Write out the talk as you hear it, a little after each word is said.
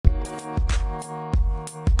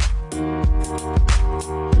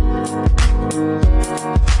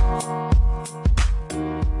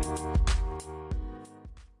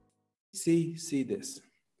See this.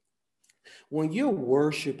 When you're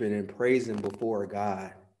worshiping and praising before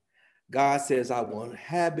God, God says, I will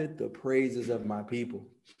inhabit the praises of my people.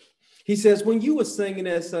 He says, when you were singing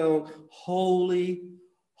that song, holy,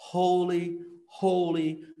 holy,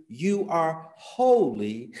 holy, you are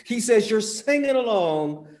holy. He says, you're singing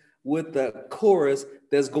along with the chorus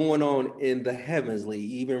that's going on in the heavenly,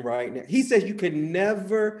 even right now. He says, you can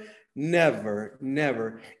never, never,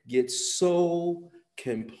 never get so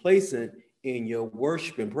complacent in your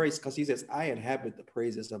worship and praise, because he says, I inhabit the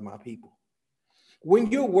praises of my people.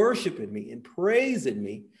 When you're worshiping me and praising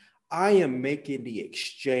me, I am making the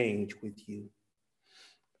exchange with you.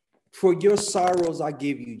 For your sorrows, I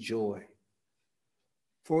give you joy.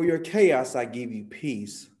 For your chaos, I give you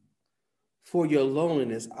peace. For your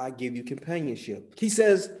loneliness, I give you companionship. He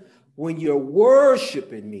says, when you're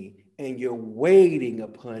worshiping me and you're waiting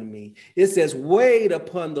upon me, it says, wait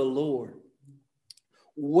upon the Lord.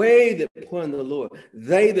 Wait upon the Lord.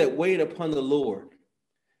 They that wait upon the Lord.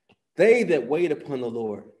 They that wait upon the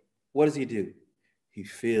Lord. What does he do? He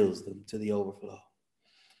fills them to the overflow.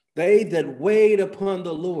 They that wait upon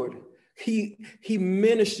the Lord, he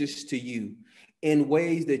ministers to you in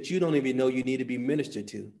ways that you don't even know you need to be ministered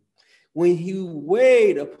to. When you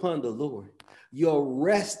wait upon the Lord, you're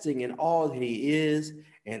resting in all that he is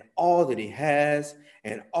and all that he has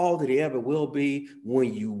and all that he ever will be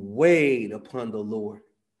when you wait upon the Lord.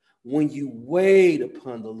 When you wait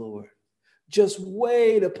upon the Lord. Just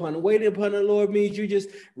waiting upon the Lord means you're just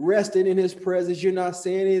resting in his presence. You're not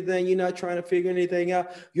saying anything. You're not trying to figure anything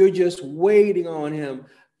out. You're just waiting on him.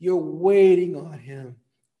 You're waiting on him.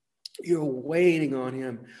 You're waiting on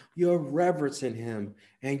him. You're reverencing him.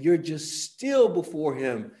 And you're just still before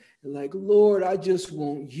him. Like, Lord, I just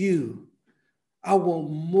want you. I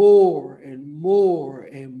want more and more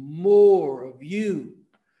and more of you.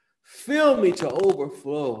 Fill me to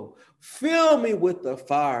overflow. Fill me with the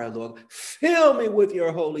fire, Lord. Fill me with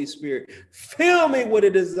your Holy Spirit. Fill me with a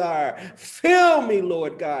desire. Fill me,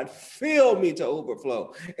 Lord God. Fill me to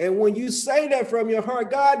overflow. And when you say that from your heart,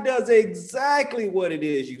 God does exactly what it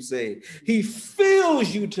is you say. He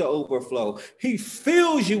fills you to overflow. He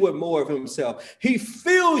fills you with more of himself. He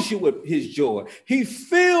fills you with his joy. He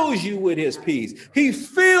fills you with his peace. He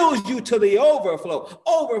fills you to the overflow.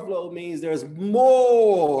 Overflow means there's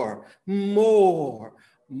more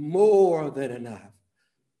than enough.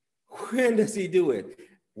 When does he do it?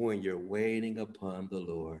 When you're waiting upon the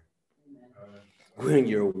Lord. When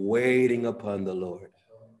you're waiting upon the Lord.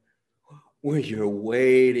 When you're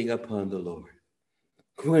waiting upon the Lord.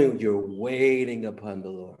 When you're waiting upon the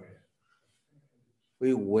Lord.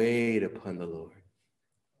 We wait upon the Lord.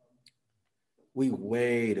 We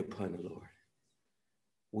wait upon the Lord.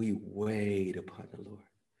 We wait upon the Lord.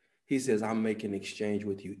 He says, I'm making an exchange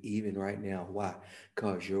with you even right now. Why?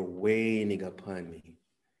 Because you're waiting upon me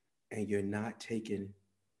and you're not taking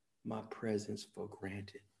my presence for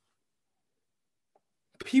granted.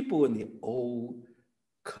 People in the old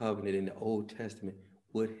covenant, in the Old Testament,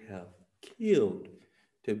 would have killed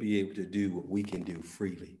to be able to do what we can do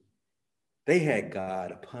freely. They had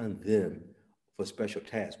God upon them for special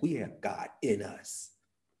tasks. We have God in us.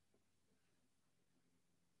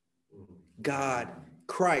 God,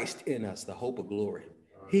 Christ in us, the hope of glory.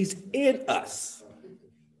 He's in us,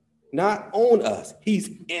 not on us. He's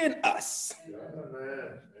in us.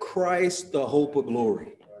 Christ, the hope of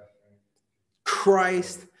glory.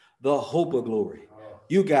 Christ, the hope of glory.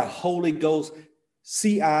 You got Holy Ghost,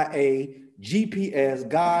 CIA, GPS,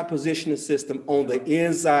 God positioning system on the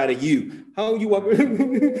inside of you. How you?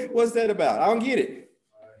 What's that about? I don't get it.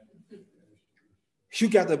 You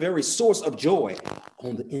got the very source of joy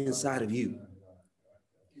on the inside of you.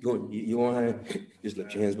 You want to just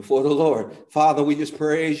lift your hands before the Lord. Father, we just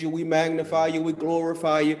praise you. We magnify you. We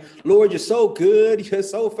glorify you. Lord, you're so good. You're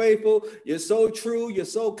so faithful. You're so true. You're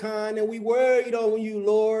so kind. And we wait on you,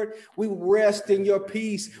 Lord. We rest in your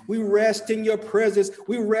peace. We rest in your presence.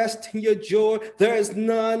 We rest in your joy. There is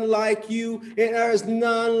none like you. And there is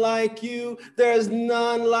none like you. There is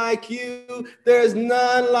none like you. There is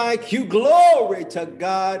none like you. Glory to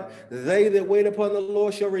God. They that wait upon the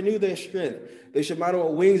Lord shall renew their strength. They should mount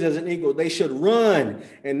on wings as an eagle. They should run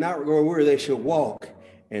and not grow weary. They should walk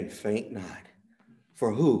and faint not.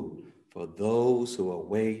 For who? For those who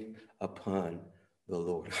wait upon the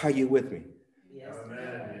Lord. Are you with me? Yes.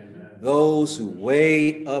 Amen. Those who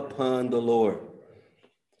wait upon the Lord.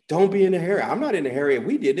 Don't be in a hurry. I'm not in a hurry. If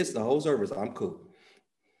we did this the whole service, I'm cool.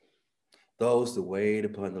 Those who wait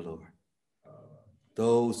upon the Lord.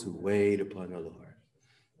 Those who wait upon the Lord.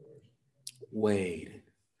 Wait.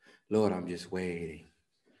 Lord, I'm just waiting.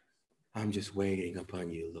 I'm just waiting upon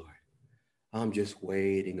you, Lord. I'm just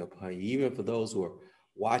waiting upon you. Even for those who are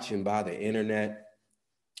watching by the internet,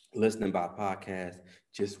 listening by podcast,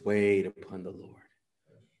 just wait upon the Lord.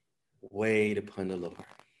 Wait upon the Lord.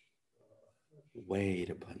 Wait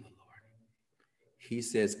upon the Lord. He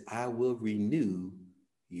says, I will renew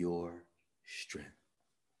your strength.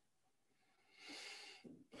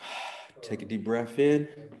 Take a deep breath in.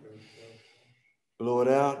 Blow it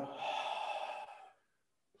out.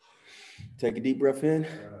 Take a deep breath in.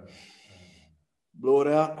 Blow it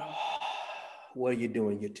out. What are you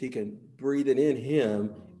doing? You're taking, breathing in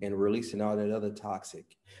him and releasing all that other toxic.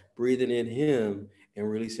 Breathing in him and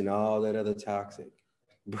releasing all that other toxic.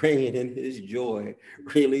 Bringing in his joy,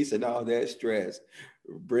 releasing all that stress.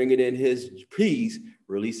 Bringing in his peace,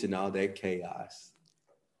 releasing all that chaos.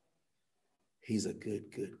 He's a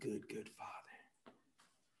good, good, good, good Father.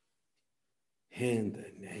 In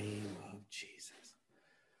the name of Jesus.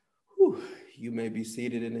 Whew. You may be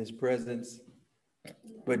seated in his presence,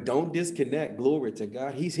 but don't disconnect. Glory to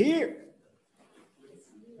God. He's here.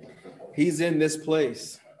 He's in this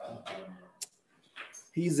place.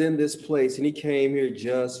 He's in this place, and he came here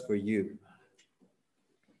just for you.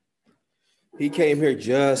 He came here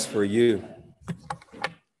just for you.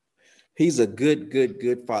 He's a good, good,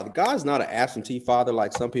 good Father. God's not an absentee father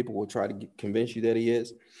like some people will try to convince you that he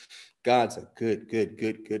is. God's a good, good,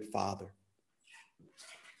 good, good Father.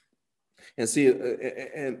 And see,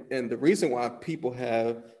 and the reason why people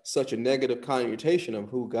have such a negative connotation of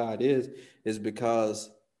who God is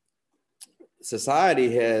because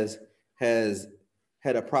society has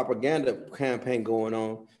had a propaganda campaign going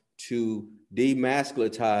on to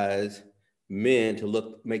demasculinize men,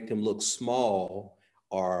 to make them look small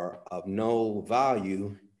or of no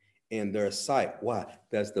value in their sight. Why?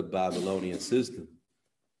 That's the Babylonian system.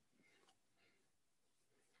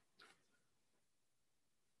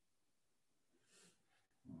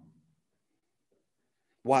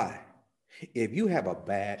 Why? If you have a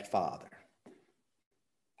bad father,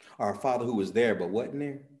 or a father who was there but wasn't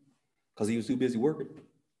there because he was too busy working,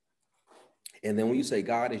 and then when you say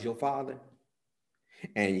God is your father,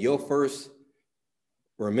 and your first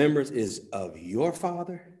remembrance is of your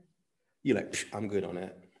father, you're like, I'm good on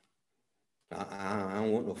that. I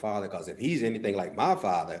don't want no father, because if he's anything like my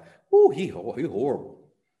father, he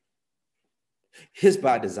horrible. It's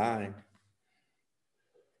by design.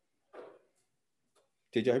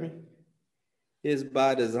 Did you hear me? It's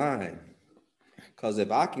by design. Because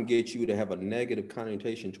if I can get you to have a negative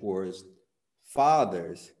connotation towards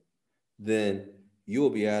fathers, then you'll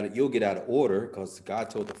get out of order, because God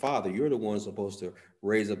told the father, you're the one supposed to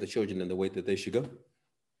raise up the children in the way that they should go.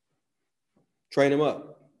 Train them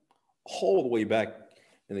up. All the way back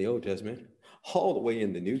in the Old Testament, all the way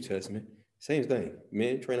in the New Testament, same thing.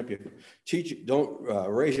 Men, train up don't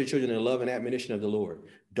raise your children in the love and admonition of the Lord.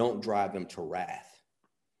 Don't drive them to wrath.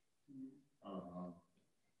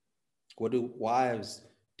 What do wives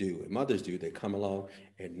do and mothers do? They come along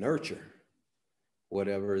and nurture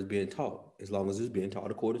whatever is being taught, as long as it's being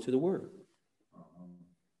taught according to the word.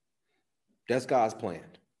 That's God's plan.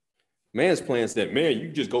 Man's plan said, man, you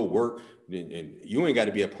just go work and you ain't got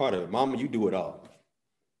to be a part of it. Mama, you do it all.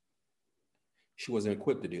 She wasn't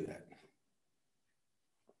equipped to do that.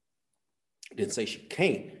 Didn't say she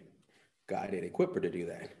can't. God didn't equip her to do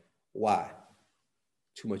that. Why?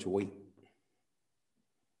 Too much weight.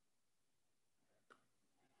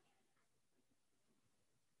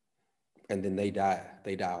 And then they die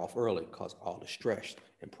off early because of all the stress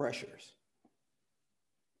and pressures.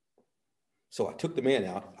 So I took the man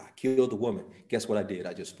out, I killed the woman. Guess what I did?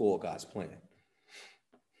 I just foiled God's plan.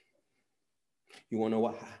 You want to know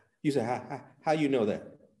what? You say, how you know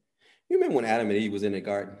that? You remember when Adam and Eve was in the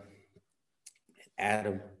garden?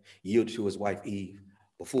 Adam yielded to his wife Eve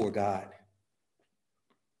before God.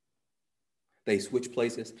 They switched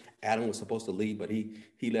places. Adam was supposed to lead, but he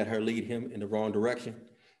let her lead him in the wrong direction.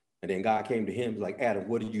 And then God came to him like, Adam,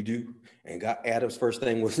 what did you do? And Adam's first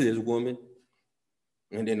thing was his woman.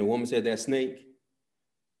 And then the woman said, that snake.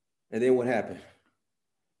 And then what happened?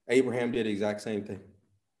 Abraham did the exact same thing.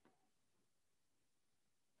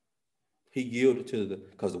 He yielded to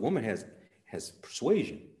because the woman has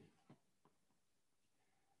persuasion.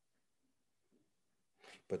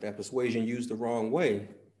 But that persuasion used the wrong way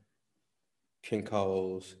can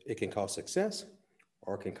cause success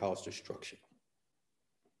or it can cause destruction.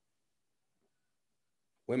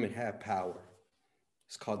 Women have power.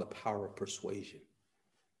 It's called the power of persuasion.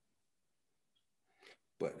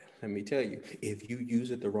 But let me tell you, if you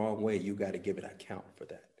use it the wrong way, you got to give an account for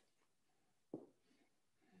that.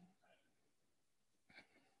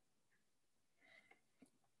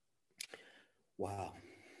 Wow.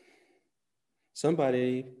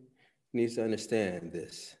 Somebody needs to understand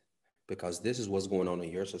this, because this is what's going on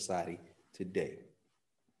in your society today.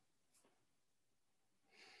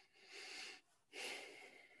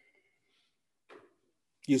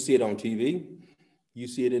 You see it on TV, you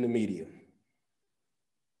see it in the media.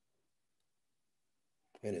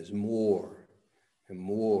 And it's more and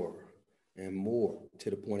more and more to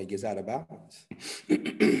the point it gets out of balance.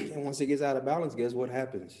 And once it gets out of balance, guess what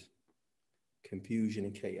happens? Confusion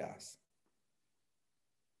and chaos.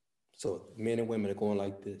 So men and women are going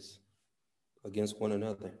like this against one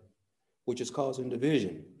another, which is causing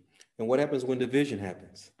division. And what happens when division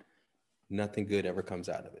happens? Nothing good ever comes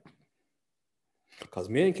out of it. Because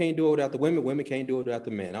men can't do it without the women, women can't do it without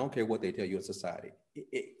the men. I don't care what they tell you in society.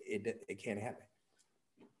 It can't happen.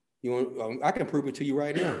 You want? I can prove it to you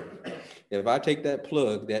right now. If I take that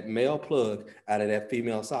plug, that male plug, out of that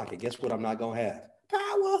female socket, guess what I'm not going to have?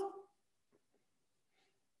 Power.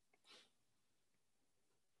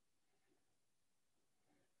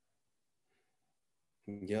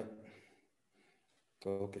 Yep.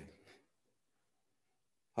 Okay.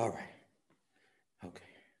 All right. Okay.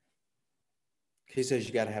 He says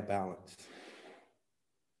you got to have balance.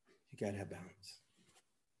 You got to have balance.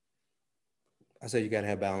 I said you got to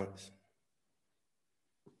have balance.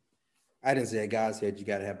 I didn't say God said you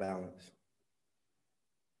got to have balance.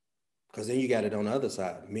 Because then you got it on the other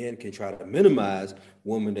side. Men can try to minimize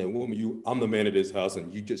woman, I'm the man of this house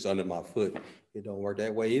and you just under my foot. It don't work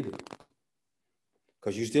that way either.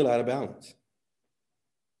 Because you're still out of balance.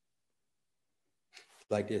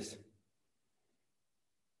 Like this.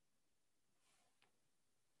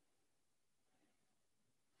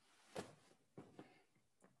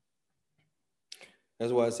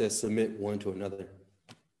 That's why it says submit one to another.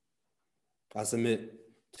 I submit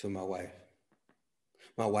to my wife.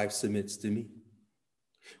 My wife submits to me.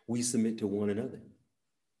 We submit to one another.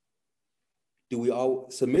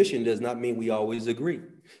 Submission does not mean we always agree.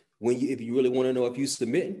 If you really want to know if you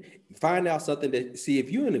submit, find out something see if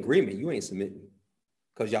you're in agreement, you ain't submitting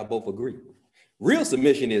because y'all both agree. Real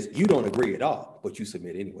submission is you don't agree at all, but you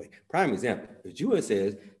submit anyway. Prime example, if Jewel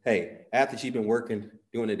says, hey, after she's been working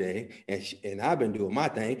during the day and I've been doing my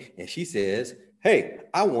thing, and she says, hey,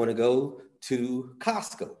 I want to go to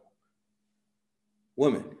Costco.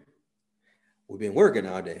 Woman, we've been working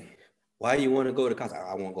all day. Why do you want to go to Costco?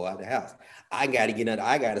 I want to go out the house. I got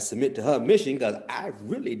to submit to her mission because I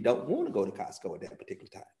really don't want to go to Costco at that particular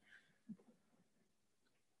time.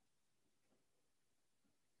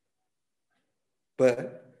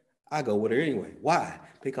 But I go with her anyway. Why?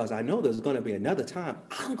 Because I know there's going to be another time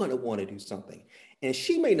I'm going to want to do something. And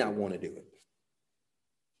she may not want to do it.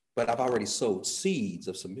 But I've already sowed seeds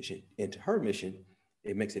of submission into her mission.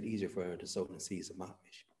 It makes it easier for her to sow the seeds of my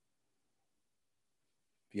mission.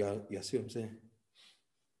 Y'all see what I'm saying?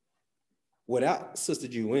 Without Sister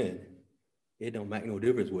Jewin, it don't make no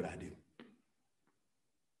difference what I do.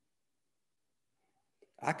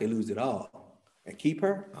 I can lose it all and keep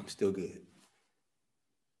her, I'm still good.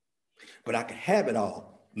 But I can have it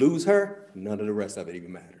all, lose her, none of the rest of it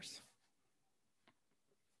even matters.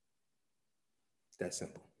 It's that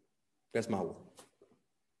simple. That's my word.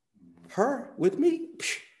 Her with me,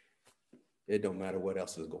 it don't matter what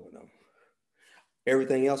else is going on.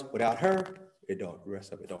 Everything else without her, the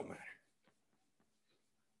rest of it don't matter.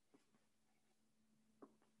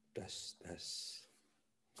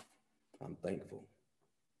 I'm thankful.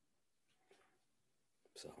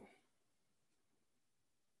 So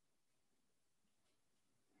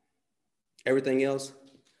everything else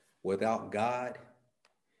without God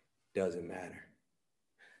doesn't matter.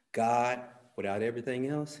 God, without everything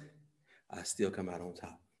else, I still come out on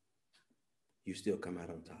top. You still come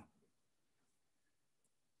out on top.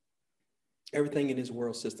 Everything in this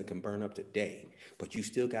world system can burn up today, but you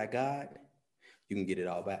still got God, you can get it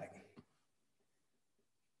all back.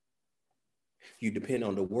 You depend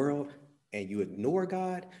on the world and you ignore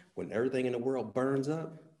God, when everything in the world burns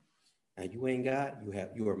up and you ain't God,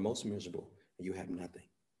 you are most miserable and you have nothing.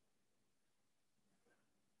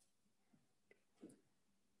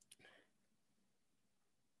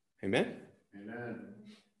 Amen? Amen.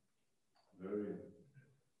 Very good.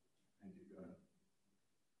 Thank you, God.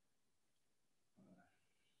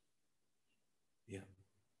 Yeah.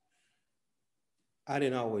 I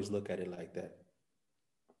didn't always look at it like that.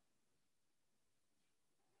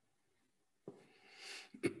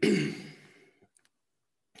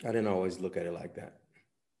 I didn't always look at it like that.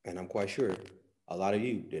 And I'm quite sure a lot of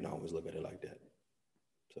you didn't always look at it like that.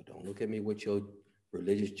 So don't look at me with your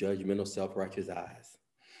religious, judgmental, self-righteous eyes.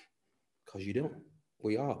 Because you don't.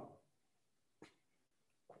 We all.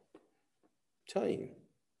 Tell you,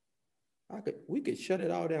 we could shut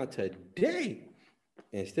it all down today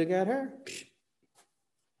and still got her,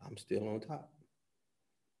 I'm still on top.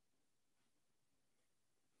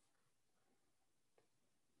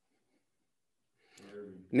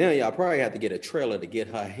 Now y'all probably have to get a trailer to get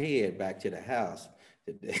her head back to the house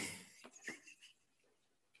today.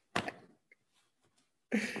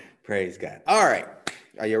 Praise God. All right.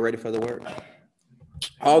 Are you ready for the word?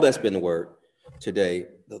 All that's been the word today.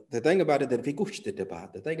 The thing about it, the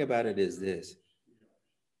thing about it is this.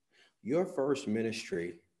 Your first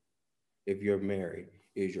ministry, if you're married,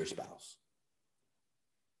 is your spouse.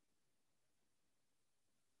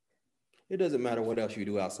 It doesn't matter what else you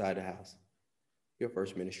do outside the house. Your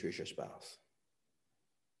first ministry is your spouse.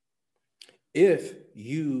 If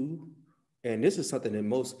you, and this is something that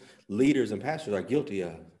most leaders and pastors are guilty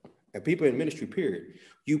of, and people in ministry, period,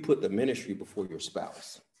 you put the ministry before your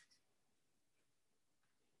spouse.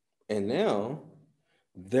 And now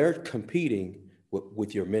they're competing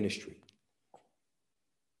with your ministry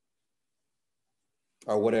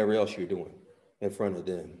or whatever else you're doing in front of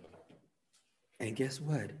them. And guess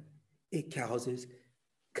what? It causes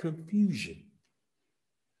confusion.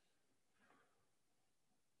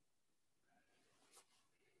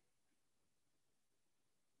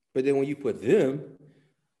 But then when you put them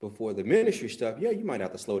before the ministry stuff, yeah, you might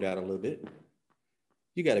have to slow down a little bit.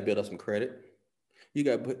 You got to build up some credit. You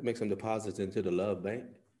got to make some deposits into the love bank.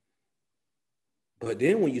 But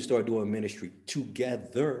then when you start doing ministry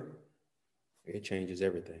together, it changes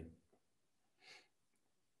everything.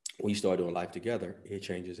 When you start doing life together, it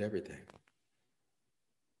changes everything.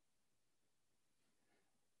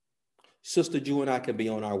 Sister Ju and I can be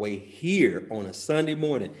on our way here on a Sunday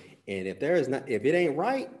morning. And if it ain't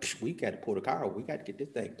right, we got to pull the car. We got to get this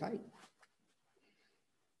thing tight.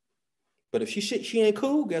 But if she ain't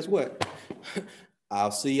cool, guess what?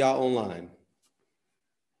 I'll see y'all online.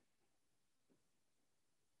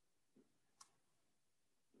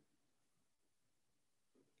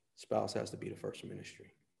 Spouse has to be the first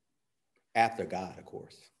ministry. After God, of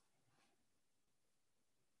course.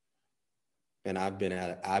 And I've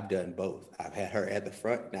done both. I've had her at the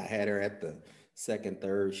front, and I had her at the second,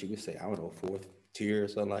 third, she would say, I don't know, fourth tier or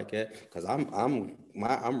something like that. Because I'm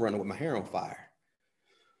running with my hair on fire.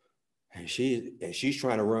 And she's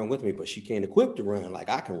trying to run with me, but she can't equip to run like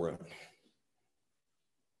I can run.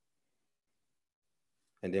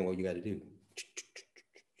 And then what you got to do?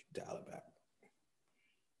 Dial it back.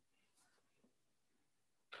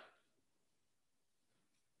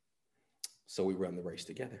 So we run the race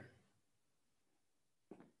together.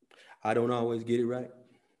 I don't always get it right.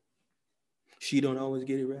 She don't always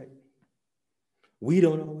get it right. We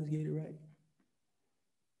don't always get it right.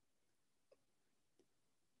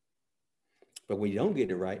 But when you don't get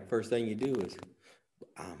it right, first thing you do is,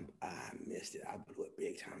 I missed it. I blew it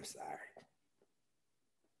big time. Sorry.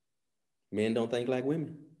 Men don't think like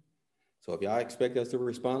women. So if y'all expect us to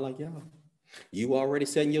respond like y'all, you already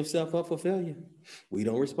setting yourself up for failure. We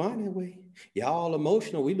don't respond that way. Y'all all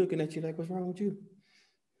emotional. We looking at you like, what's wrong with you?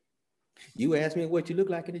 You asked me what you look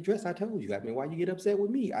like in the dress. I told you. I mean, why you get upset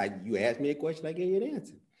with me? You asked me a question. I gave you an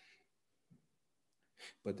answer.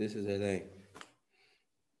 But this is the thing.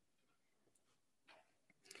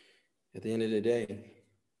 At the end of the day,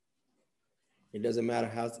 it doesn't matter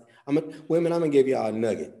how. Women, I'm going to give y'all a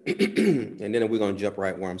nugget. And then we're going to jump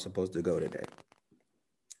right where I'm supposed to go today.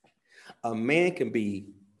 A man can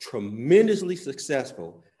be tremendously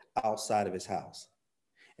successful outside of his house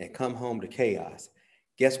and come home to chaos.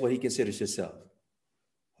 Guess what he considers himself?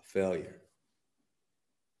 A failure.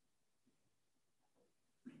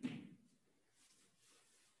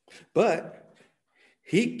 But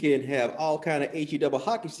he can have all kind of HE double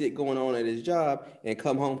hockey stick going on at his job and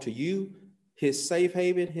come home to you, his safe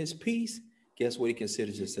haven, his peace. Guess what he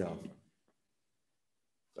considers himself?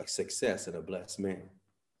 A success and a blessed man.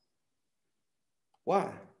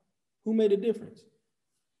 Why? Who made a difference?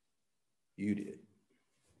 You did.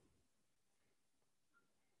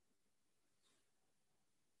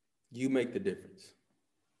 You make the difference.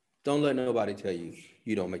 Don't let nobody tell you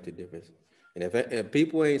you don't make the difference. And if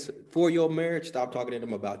people ain't for your marriage, stop talking to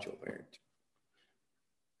them about your marriage.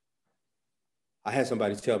 I had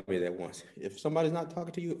somebody tell me that once. If somebody's not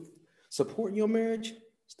talking to you, supporting your marriage,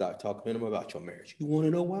 stop talking to them about your marriage. You want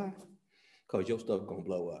to know why? Because your stuff going to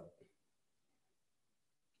blow up.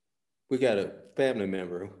 We got a family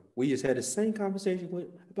member. We just had the same conversation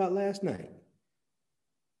about last night.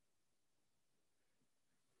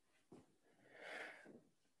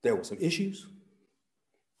 There were some issues.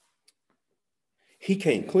 He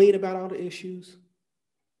came clean about all the issues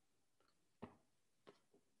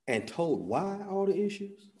and told why all the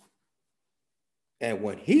issues. And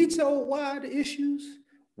when he told why the issues,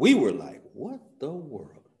 We were like, what the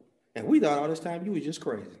world? And we thought all this time you was just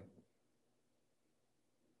crazy.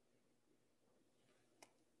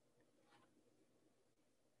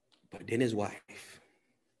 But then his wife,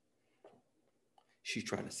 she's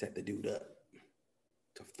trying to set the dude up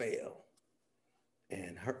to fail.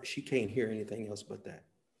 And she can't hear anything else but that.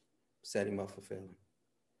 Set him up for failing.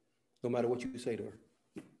 No matter what you say to her.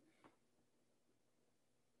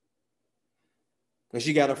 And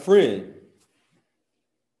she got a friend.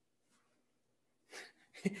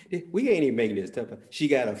 We ain't even making this tough. She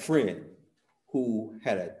got a friend who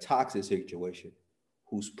had a toxic situation,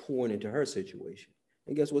 who's pouring into her situation.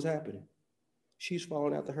 And guess what's happening? She's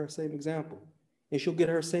following after her same example. And she'll get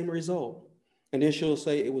her same result. And then she'll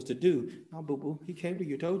say it was the dude. No, boo-boo, he came to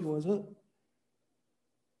you, told you what's up.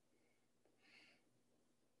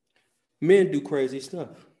 Men do crazy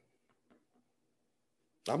stuff.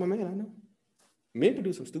 I'm a man, I know. Men can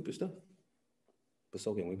do some stupid stuff. But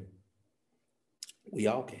so can women. We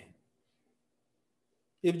all can.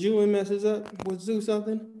 If Julian messes up with do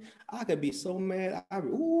something, I could be so mad. I'd be,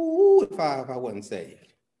 ooh, if I wasn't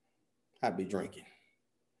saved, I'd be drinking.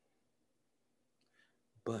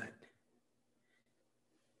 But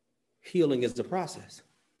healing is the process.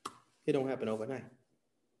 It don't happen overnight.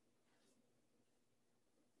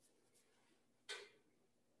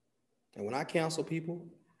 And when I counsel people,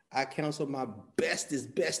 I counsel my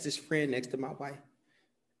bestest friend next to my wife.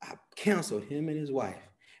 I counseled him and his wife.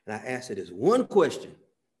 And I asked her this one question.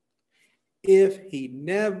 If he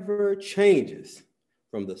never changes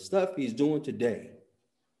from the stuff he's doing today,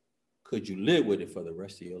 could you live with it for the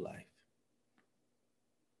rest of your life?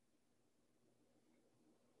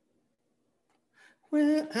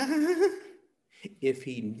 Well, if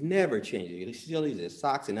he never changes, he still has his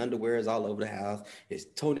socks and underwears all over the house, his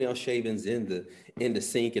toenail shavings in the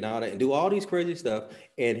sink and all that, and do all these crazy stuff,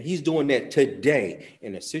 and he's doing that today,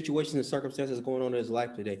 and the situations and circumstances going on in his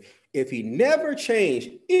life today. If he never changed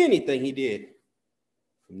anything he did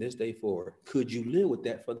from this day forward, could you live with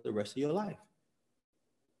that for the rest of your life?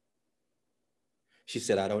 She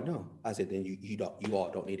said, I don't know. I said, then you all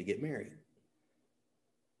don't need to get married.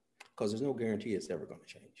 Because there's no guarantee it's ever going to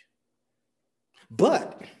change.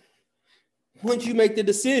 But once you make the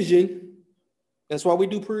decision, that's why we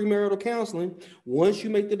do premarital counseling. Once you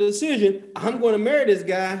make the decision, I'm going to marry this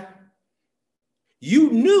guy, you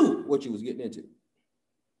knew what you was getting into.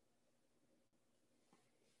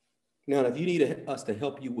 Now, if you need us to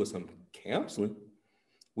help you with some counseling,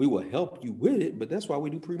 we will help you with it, but that's why we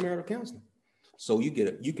do premarital counseling. So you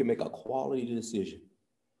can make a quality decision.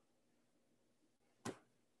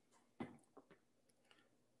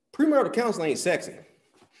 Premarital counseling ain't sexy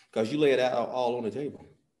because you lay it out all on the table.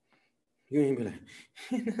 You ain't be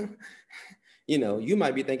like, you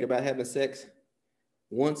might be thinking about having sex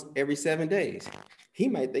once every 7 days. He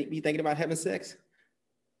might be thinking about having sex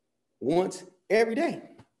once every day.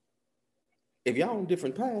 If y'all on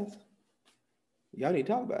different paths, y'all need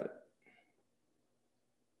to talk about it.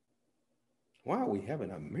 Why are we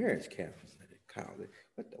having a marriage counseling?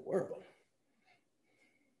 What the world?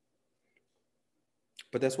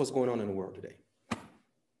 But that's what's going on in the world today.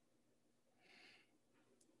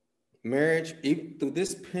 Marriage, even through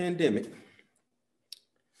this pandemic,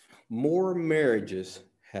 more marriages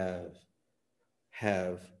have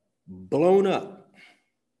blown up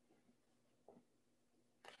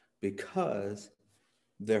because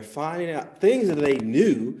they're finding out things that they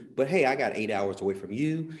knew, but hey, I got 8 hours away from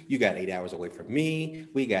you. You got 8 hours away from me.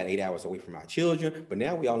 We got 8 hours away from our children, but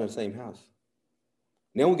now we all in the same house.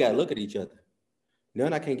 Now we got to look at each other. Now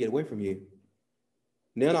I can't get away from you.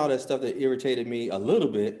 Now all that stuff that irritated me a little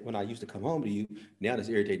bit when I used to come home to you, now it's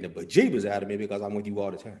irritating the bejeebers out of me because I'm with you all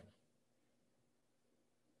the time.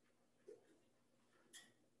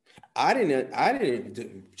 I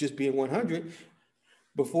didn't just being 100.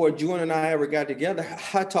 Before Jordan and I ever got together,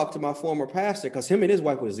 I talked to my former pastor because him and his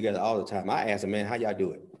wife was together all the time. I asked him, man, how y'all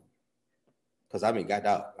do it? Because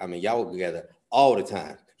y'all were together all the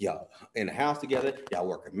time. Y'all in the house together, y'all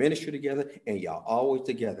work in ministry together, and y'all always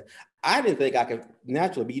together. I didn't think I could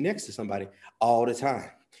naturally be next to somebody all the time.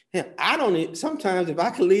 Sometimes if I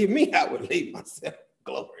could leave me, I would leave myself.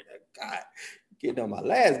 Glory to God. Getting on my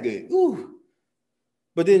last good. Ooh.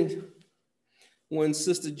 But then when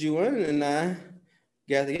Sister Joanna and I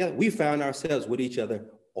got together, we found ourselves with each other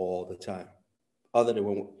all the time. Other than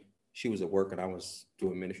when she was at work and I was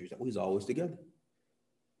doing ministry, we was always together.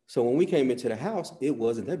 So when we came into the house, it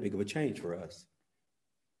wasn't that big of a change for us.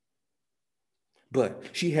 But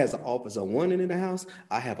she has an office on one end of the house.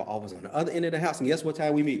 I have an office on the other end of the house. And guess what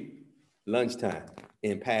time we meet? Lunchtime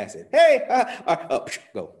in passing. Hey,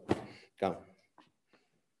 go.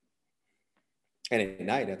 And at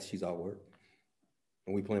night, after she's off work,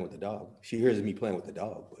 and we playing with the dog. She hears me playing with the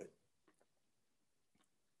dog,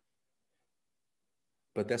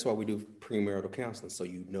 but that's why we do premarital counseling, so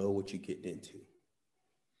you know what you get into.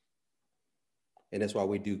 And that's why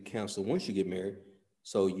we do counseling once you get married,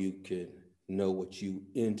 so you can know what you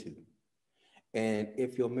into. And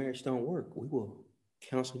if your marriage don't work, we will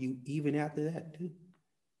counsel you even after that too.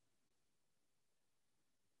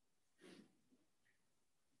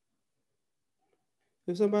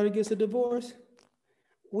 If somebody gets a divorce,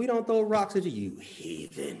 we don't throw rocks at you,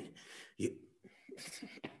 heathen.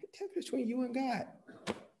 That's between you and God.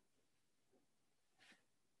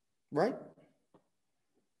 Right?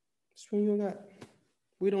 It's between you and God.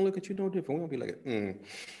 We don't look at you no different. We don't be like,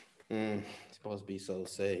 supposed to be so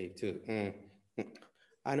saved too.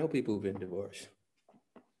 I know people who've been divorced.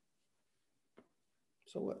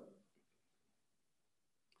 So what?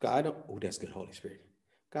 God don't, oh, that's good, Holy Spirit.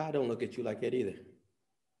 God don't look at you like that either.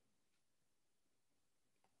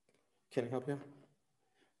 Can I help you?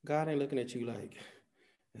 God ain't looking at you like,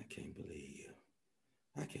 I can't believe you.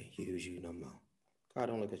 I can't use you no more. God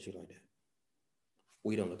don't look at you like that.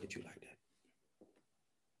 We don't look at you like that.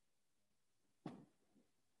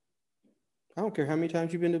 I don't care how many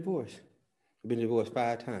times you've been divorced. I've been divorced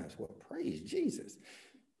 5 times. Well, praise Jesus.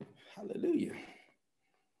 Hallelujah.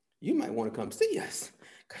 You might want to come see us.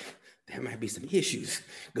 There might be some issues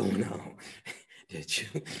going on that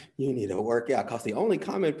you need to work out. Because the only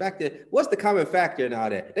common factor, what's the common factor in all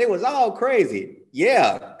that? They was all crazy.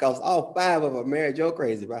 Yeah, because all 5 of them married Joe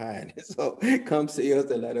crazy behind it. So come see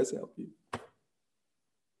us and let us help you.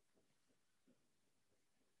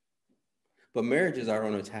 But marriages are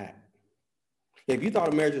on attack. If you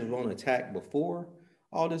thought marriages were on attack before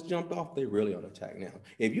all this jumped off, they're really on attack now.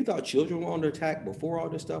 If you thought children were on attack before all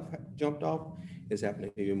this stuff jumped off, it's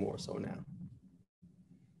happening even more so now.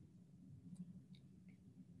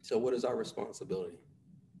 So what is our responsibility?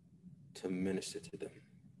 To minister to them.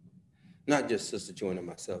 Not just Sister Joy and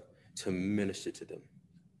myself, to minister to them.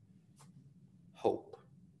 Hope.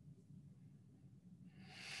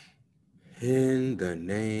 In the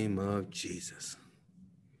name of Jesus.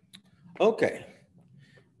 Okay.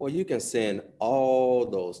 Well, you can send all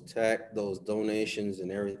those donations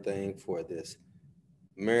and everything for this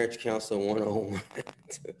Marriage Counseling 101.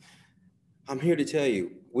 I'm here to tell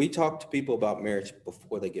you, we talk to people about marriage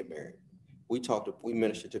before they get married. We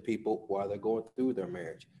minister to people while they're going through their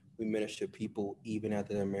marriage. We minister to people even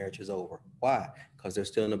after their marriage is over. Why? Because they're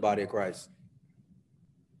still in the body of Christ.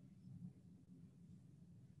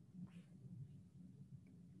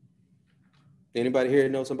 Anybody here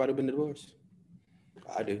know somebody who's been divorced?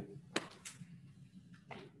 I do.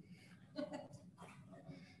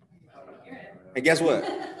 And guess what?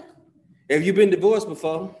 If you've been divorced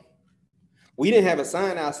before, we didn't have a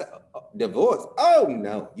sign outside, divorce. Oh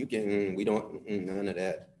no, you can, we don't, none of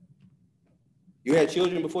that. You had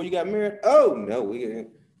children before you got married? Oh no, we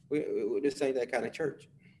this ain't that kind of church.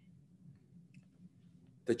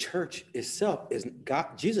 The church itself is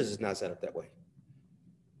God. Jesus is not set up that way.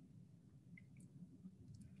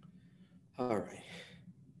 All right.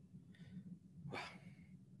 Wow.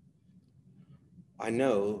 I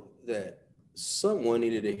know that someone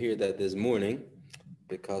needed to hear that this morning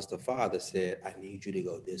because the Father said, I need you to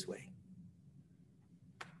go this way.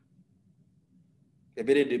 If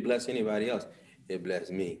it didn't bless anybody else, it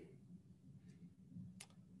blessed me.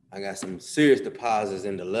 I got some serious deposits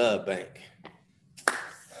in the love bank.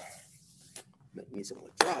 Make me some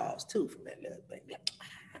withdrawals too from that love bank.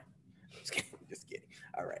 Just kidding.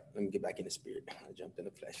 All right, let me get back in the spirit. I jumped in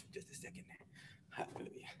the flesh for just a second.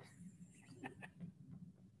 Hallelujah.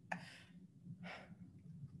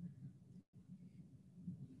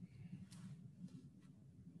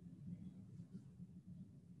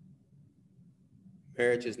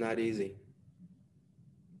 Marriage is not easy.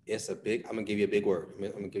 It's a big, I'm going to give you a big word.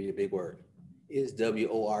 I'm going to give you a big word. It's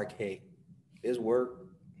W-O-R-K. It's work.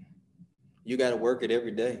 You got to work it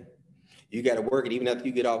every day. You got to work it even after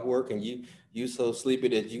you get off work and you so sleepy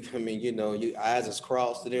that your eyes is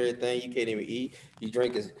crossed and everything. You can't even eat. You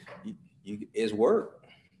drink it's work.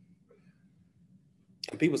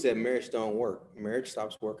 And people said marriage don't work. Marriage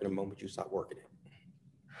stops working the moment you stop working it.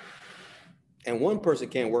 And one person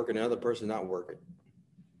can't work and the other person not working.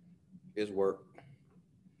 It's work.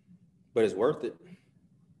 But it's worth it.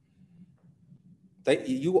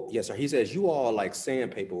 Yes, sir. He says you all like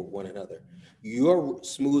sandpaper with one another. You're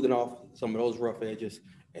smoothing off some of those rough edges,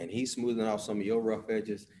 and he's smoothing off some of your rough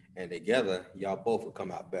edges, and together y'all both will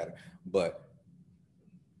come out better. But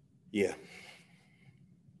yeah.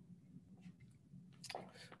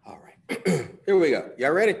 All right. Here we go.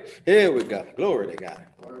 Y'all ready? Here we go. Glory to God.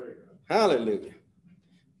 Hallelujah.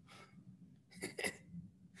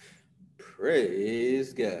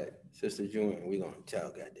 Praise God. Sister Joanne, we're going to tell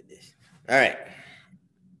God to this. All right.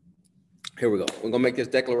 Here we go. We're going to make this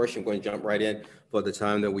declaration. We're going to jump right in for the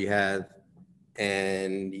time that we have.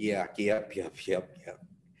 And yep.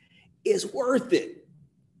 It's worth it.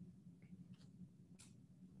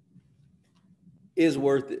 It's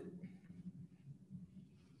worth it.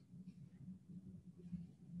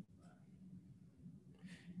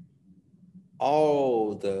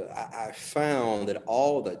 I found that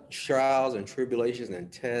all the trials and tribulations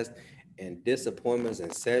and tests and disappointments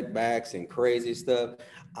and setbacks and crazy stuff,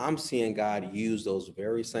 I'm seeing God use those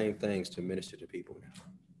very same things to minister to people now.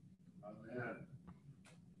 Amen.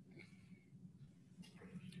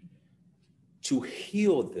 To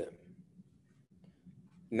heal them,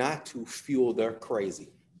 not to fuel their crazy.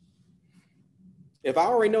 If I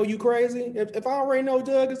already know you crazy, if I already know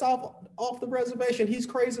Doug is off the reservation, he's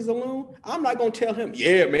crazy as a loon, I'm not going to tell him,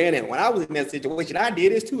 yeah, man, and when I was in that situation, I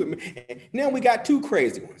did this too. And now we got two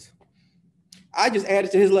crazy ones. I just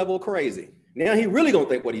added to his level of crazy. Now he really going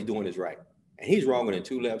to think what he's doing is right. And he's wrong in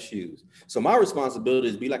 2 left shoes. So my responsibility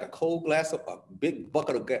is to be like a cold glass of a big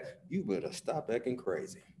bucket of gas. You better stop acting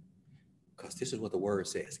crazy. Because this is what the word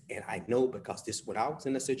says. And I know because this, when I was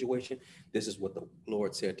in the situation, this is what the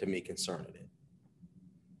Lord said to me concerning it.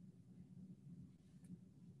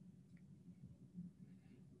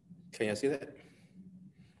 Can you see that?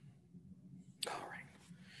 All right.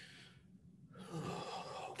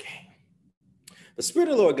 Okay. The Spirit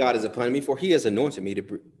of the Lord God is upon me, for he has anointed me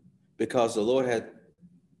because the Lord had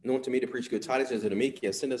anointed me to preach good tidings unto the meek. He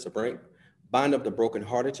has sent us to bind up the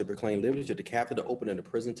brokenhearted, to proclaim liberty to the captive, to open the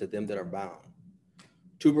prison to them that are bound,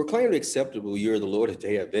 to proclaim the acceptable year of the Lord, the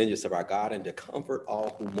day of vengeance of our God, and to comfort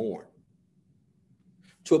all who mourn.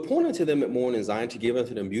 To appoint unto them at morning Zion, to give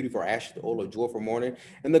unto them beauty for ashes, the oil of joy for mourning,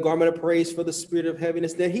 and the garment of praise for the spirit of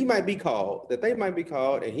heaviness, that they might be called, they might be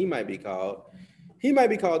called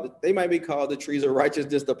the trees of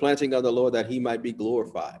righteousness, the planting of the Lord, that he might be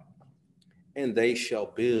glorified. And they shall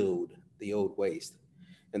build the old waste,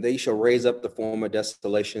 and they shall raise up the former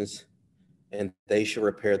desolations, and they shall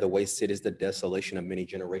repair the waste cities, the desolation of many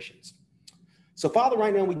generations. So, Father,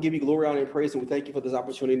 right now we give you glory, honor, and praise, and we thank you for this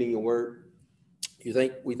opportunity in your word.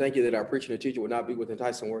 We thank you that our preaching and teaching will not be with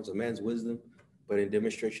enticing words of man's wisdom, but in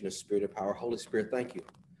demonstration of spirit and power. Holy Spirit, thank you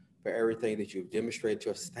for everything that you've demonstrated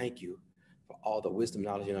to us. Thank you for all the wisdom,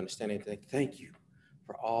 knowledge, and understanding. Thank you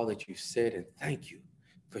for all that you've said, and thank you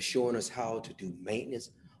for showing us how to do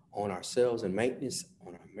maintenance on ourselves, and maintenance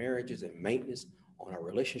on our marriages, and maintenance on our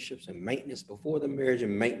relationships, and maintenance before the marriage,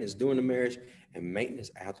 and maintenance during the marriage, and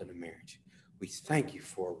maintenance after the marriage. We thank you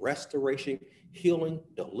for restoration, healing,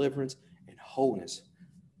 deliverance, and wholeness.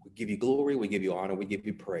 We give you glory, we give you honor, we give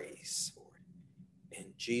you praise for it.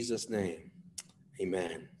 In Jesus' name,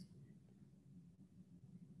 amen.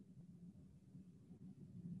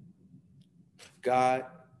 God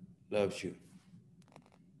loves you.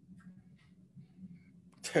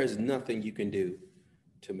 There's nothing you can do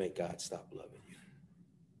to make God stop loving you.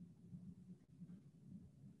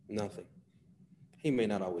 Nothing. He may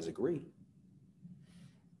not always agree,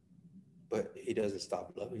 but he doesn't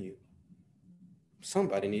stop loving you.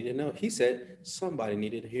 Somebody needed to know. He said somebody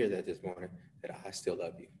needed to hear that this morning, that I still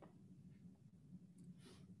love you.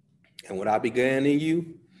 And what I began in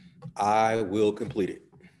you, I will complete it.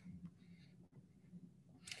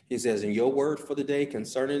 He says, in your word for the day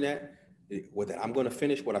concerning that, I'm going to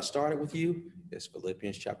finish what I started with you. It's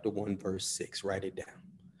Philippians chapter 1, verse 6. Write it down.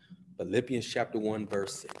 Philippians chapter 1,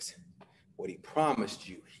 verse 6. What he promised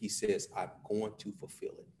you, he says, I'm going to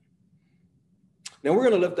fulfill it. Now we're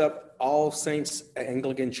going to lift up All Saints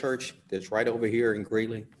Anglican Church that's right over here in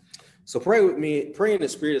Greeley. So pray with me, pray in the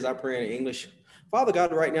spirit as I pray in English. Father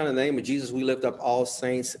God, right now in the name of Jesus, we lift up All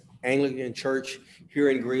Saints Anglican Church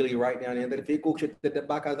here in Greeley right now. And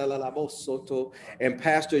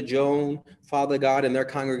Pastor Joan, Father God, and their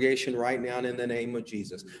congregation right now in the name of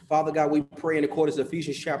Jesus. Father God, we pray in accordance to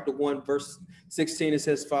Ephesians chapter 1, verse 16. It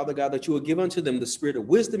says, Father God, that you will give unto them the spirit of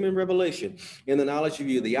wisdom and revelation in the knowledge of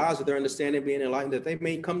you, the eyes of their understanding being enlightened, that they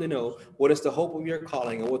may come to know what is the hope of your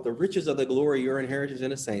calling, and what the riches of the glory of your inheritance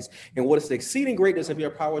in the saints, and what is the exceeding greatness of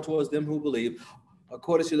your power towards them who believe,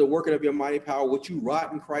 according to the working of your mighty power, which you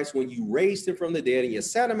wrought in Christ when you raised him from the dead, and you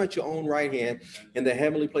sat him at your own right hand in the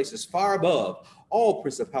heavenly places, far above all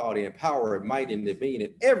principality and power and might and dominion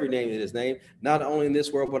and every name in his name, not only in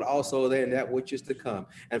this world, but also in that which is to come.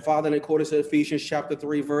 And Father, in accordance to Ephesians chapter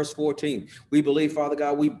 3, verse 14, we believe, Father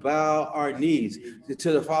God, we bow our knees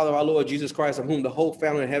to the Father of our Lord Jesus Christ, of whom the whole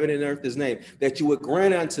family in heaven and earth is named, that you would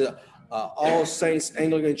grant unto All Saints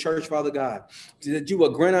Anglican Church, Father God, that you will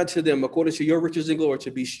grant unto them, according to your riches and glory,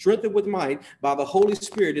 to be strengthened with might by the Holy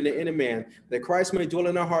Spirit in the inner man, that Christ may dwell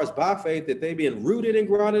in their hearts by faith, that they being rooted and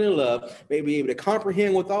grounded in love, may be able to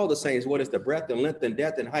comprehend with all the saints what is the breadth and length and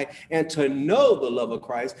depth and height, and to know the love of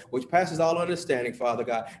Christ, which passes all understanding, Father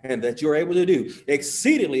God, and that you're able to do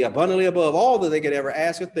exceedingly abundantly above all that they could ever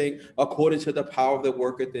ask or think, according to the power that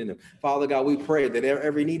worketh in them. Father God, we pray that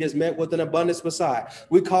every need is met with an abundance beside.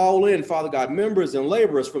 We call in, Father God, members and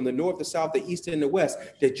laborers from the north, the south, the east, and the west,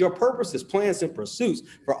 that your purposes, plans, and pursuits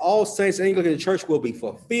for All Saints Anglican Church will be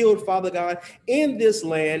fulfilled, Father God, in this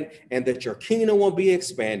land, and that your kingdom will be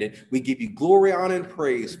expanded. We give you glory, honor, and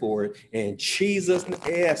praise for it. In Jesus' name,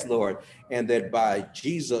 yes, Lord, and that by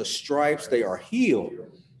Jesus' stripes they are healed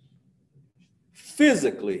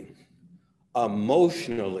physically,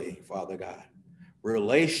 emotionally, Father God,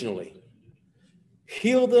 relationally.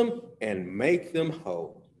 Heal them and make them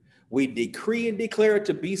whole. We decree and declare it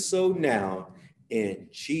to be so now in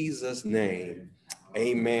Jesus' name.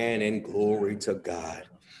 Amen and glory to God.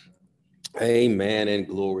 Amen and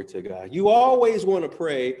glory to God. You always want to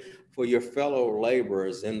pray for your fellow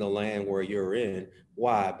laborers in the land where you're in.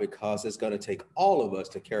 Why? Because it's going to take all of us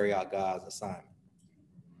to carry out God's assignment.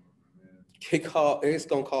 It's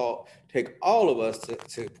going to take all of us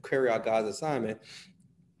to carry out God's assignment.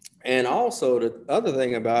 And also the other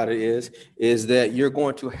thing about it is that you're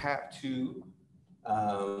going to have to,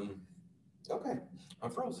 okay,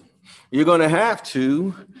 I'm frozen. You're going to have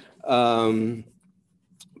to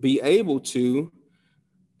be able to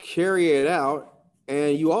carry it out.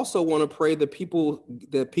 And you also want to pray that people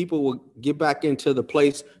will get back into the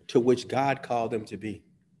place to which God called them to be,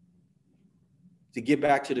 to get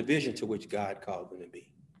back to the vision to which God called them to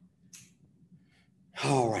be.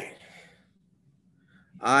 All right.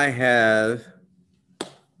 I have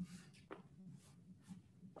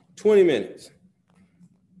 20 minutes.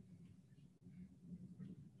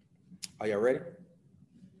 Are y'all ready?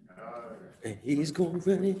 And he's going to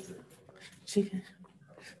run it.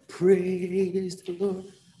 Praise the Lord.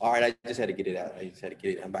 All right, I just had to get it out.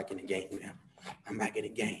 I'm back in the game, man. I'm back in the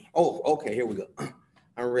game. Oh, okay, here we go.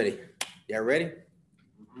 I'm ready. Y'all ready?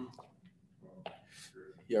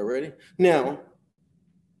 Y'all ready? Now,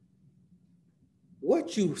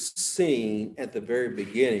 what you've seen at the very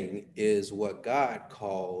beginning is what God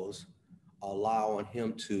calls allowing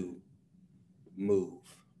him to move.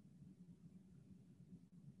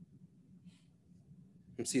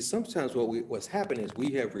 And see, sometimes what's happening is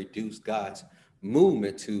we have reduced God's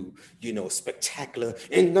movement to, spectacular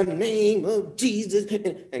in the name of Jesus.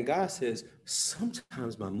 And God says,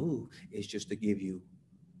 sometimes my move is just to give you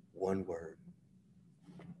one word.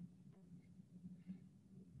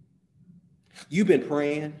 You've been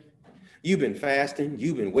praying, you've been fasting,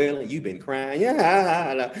 you've been wailing, you've been crying.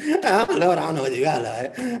 Yeah, Lord, I don't know what you got,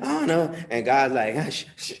 Lord. I don't know. And God's like, shh,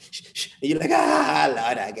 shh, shh, shh. And you're like,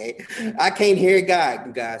 Lord, I can't hear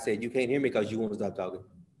God. God said, you can't hear me because you won't stop talking.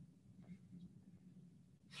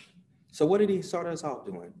 So what did he start us off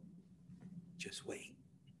doing? Just wait.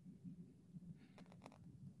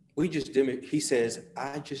 He says,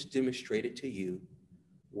 I just demonstrated to you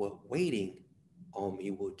what waiting on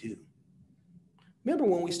me will do. Remember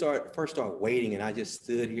when we first started waiting and I just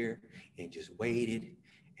stood here and just waited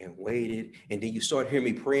and waited. And then you start hearing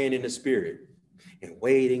me praying in the spirit and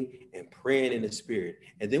waiting and praying in the spirit.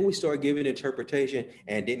 And then we start giving interpretation.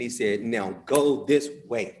 And then he said, now go this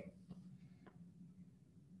way.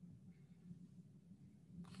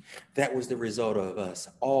 That was the result of us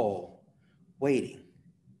all waiting.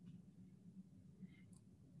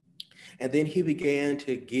 And then he began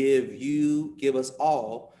to give us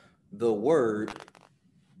all the word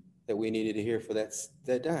that we needed to hear for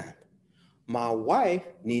that time. My wife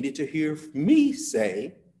needed to hear me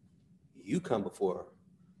say, you come before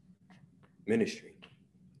ministry.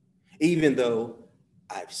 Even though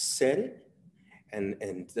I've said it,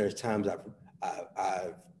 and there's times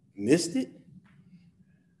I've missed it,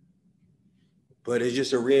 but it's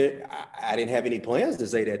just I didn't have any plans to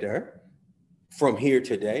say that to her from here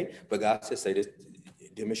today, but God said, say this,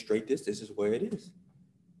 demonstrate this is where it is.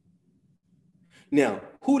 Now,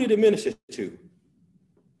 who did it minister to?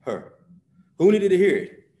 Her. Who needed to hear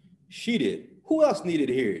it? She did. Who else needed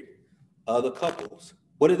to hear it? Other couples.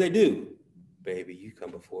 What did they do? Baby, you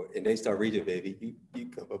come before. And they start reading, baby, you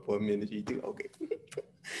come before ministry too. Okay.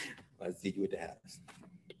 I'll see you at the house.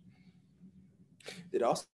 It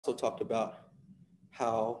also talked about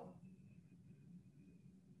how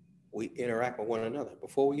we interact with one another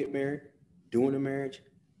before we get married, during the marriage,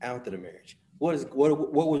 after the marriage. What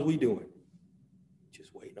was we doing?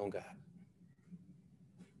 Just waiting on God.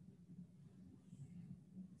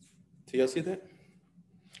 Do y'all see that?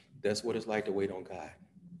 That's what it's like to wait on God.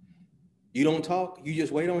 You don't talk, you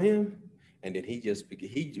just wait on him, and then he just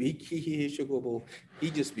begins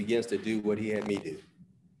to do what he had me do.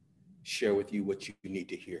 Share with you what you need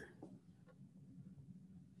to hear.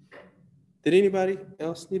 Did anybody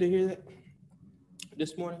else need to hear that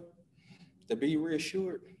this morning? To be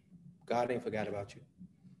reassured, God ain't forgot about you.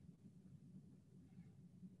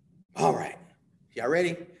 All right, y'all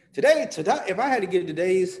ready? Today, if I had to give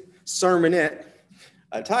today's sermonette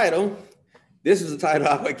a title, this is the title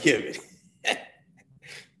I would give it.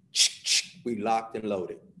 We locked and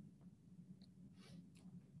loaded.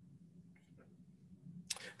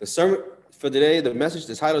 The sermon for today, the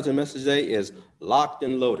title to the message today is Locked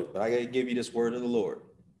and Loaded. But I got to give you this word of the Lord.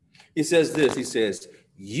 He says this, he says,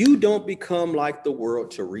 you don't become like the world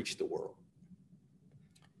to reach the world.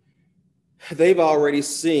 They've already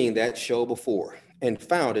seen that show before and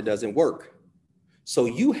found it doesn't work. So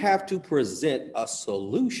you have to present a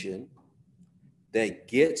solution that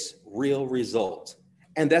gets real results.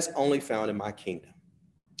 And that's only found in my kingdom.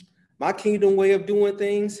 My kingdom way of doing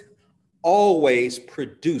things always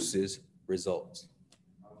produces results.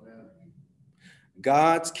 Amen.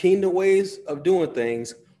 God's kingdom ways of doing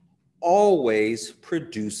things always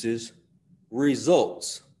produces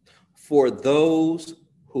results for those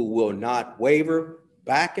who will not waver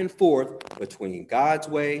back and forth between God's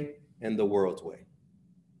way and the world's way.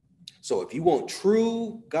 So if you want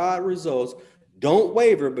true God results, don't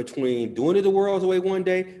waver between doing it the world's way one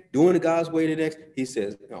day, doing it God's way the next. He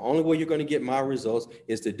says, the only way you're going to get my results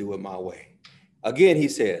is to do it my way. Again, he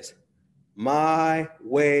says, my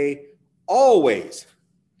way always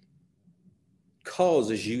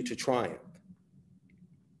causes you to triumph.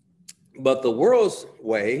 But the world's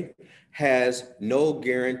way has no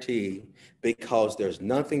guarantee because there's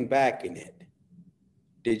nothing backing it.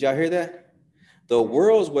 Did y'all hear that? The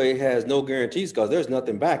world's way has no guarantees because there's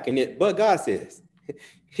nothing backing it. But God says,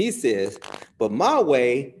 he says, but my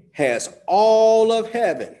way has all of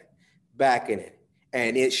heaven backing it,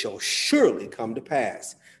 and it shall surely come to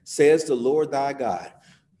pass, says the Lord thy God.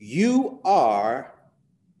 You are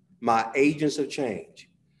my agents of change.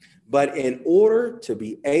 But in order to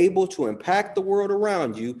be able to impact the world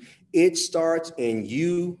around you, it starts in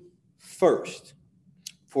you first.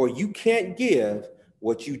 For you can't give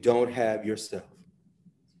what you don't have yourself.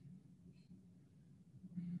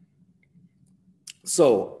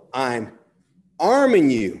 So I'm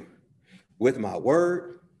arming you with my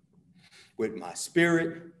word, with my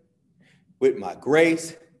spirit, with my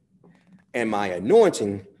grace, and my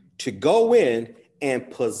anointing to go in and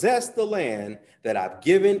possess the land that I've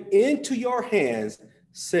given into your hands,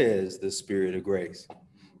 says the Spirit of grace.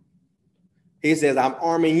 He says, I'm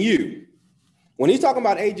arming you. When he's talking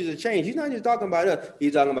about ages of change, he's not just talking about us,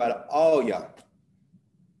 he's talking about all y'all.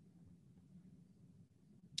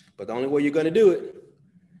 But the only way you're going to do it,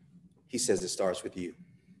 he says it starts with you.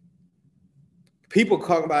 People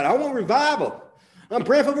talk about, I want revival. I'm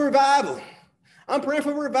praying for revival. I'm praying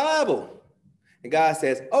for revival. And God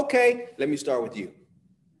says, okay, let me start with you.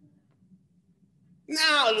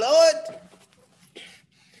 Now, Lord,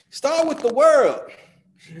 start with the world.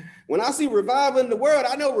 When I see revival in the world,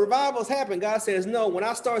 I know revivals happen. God says, no, when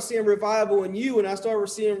I start seeing revival in you and I start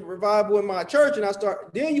seeing revival in my church and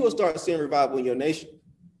then you will start seeing revival in your nation.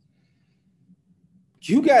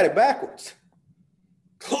 You got it backwards.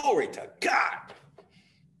 Glory to God.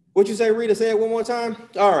 What'd you say, Rita? Say it one more time.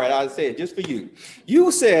 All right, I'll say it just for you.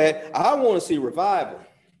 You said, I want to see revival.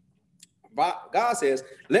 God says,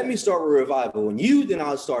 let me start with revival in you, then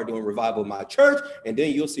I'll start doing revival in my church, and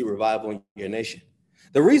then you'll see revival in your nation.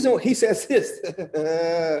 The reason he says this,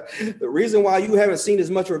 the reason why you haven't seen as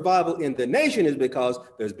much revival in the nation is because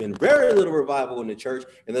there's been very little revival in the church,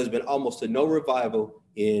 and there's been almost no revival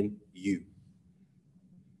in you.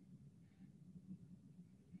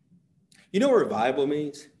 You know what revival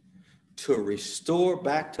means? To restore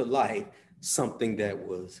back to life something that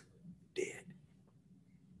was dead.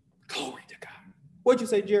 Glory to God. What'd you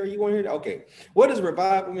say, Jerry? You want to hear that? Okay. What does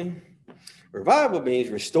revival mean? Revival means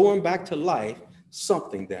restoring back to life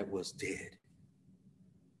something that was dead.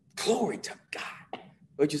 Glory to God.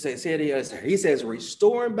 What'd you say? Say it again. He says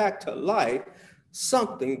restoring back to life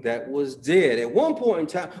something that was dead. At one point in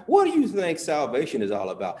time, what do you think salvation is all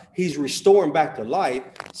about? He's restoring back to life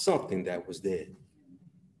something that was dead.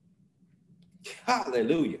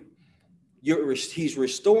 Hallelujah. He's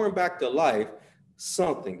restoring back to life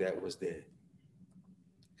something that was dead.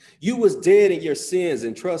 You was dead in your sins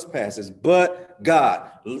and trespasses, but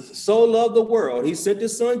God so loved the world, he sent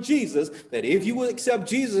his son Jesus, that if you would accept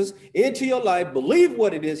Jesus into your life, believe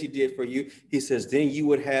what it is he did for you, he says, then you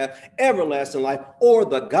would have everlasting life, or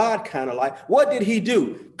the God kind of life. What did he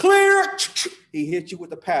do? Clear. He hit you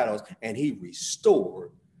with the paddles and he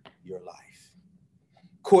restored your life.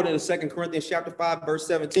 According to 2 Corinthians chapter 5, verse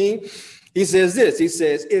 17, he says this, he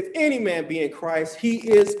says, if any man be in Christ, he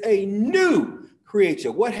is a new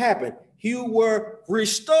creature. What happened? You were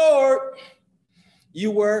restored.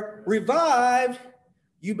 You were revived.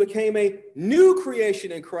 You became a new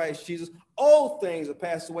creation in Christ Jesus. Old things have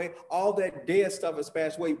passed away. All that dead stuff has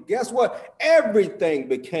passed away. Guess what? Everything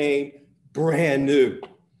became brand new.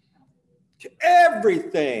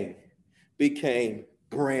 Everything became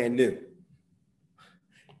brand new.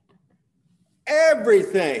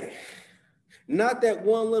 Everything. Not that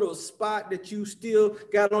one little spot that you still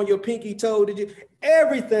got on your pinky toe.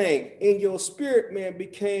 Everything in your spirit, man,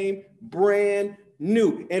 became brand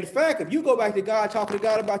new. In fact, if you go back to God, talking to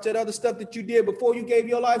God about that other stuff that you did before you gave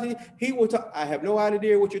your life, he will talk. I have no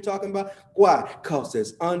idea what you're talking about. Why? Because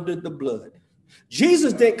it's under the blood.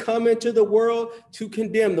 Jesus didn't come into the world to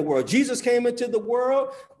condemn the world. Jesus came into the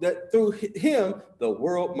world that through him, the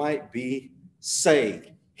world might be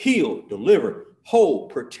saved, healed, delivered, whole,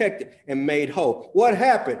 protected, and made whole. What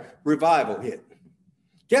happened? Revival hit.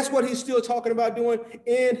 Guess what he's still talking about doing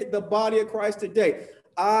in the body of Christ today?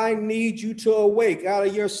 I need you to awake out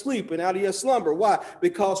of your sleep and out of your slumber. Why?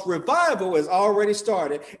 Because revival has already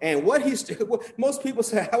started. And what most people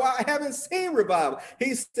say, well, I haven't seen revival.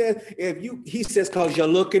 He says, because you're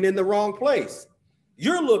looking in the wrong place.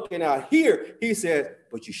 You're looking out here. He says,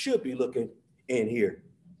 but you should be looking in here.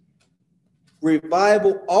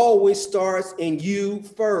 Revival always starts in you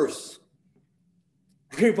first.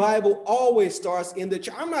 Revival always starts in the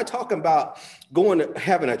church. I'm not talking about going to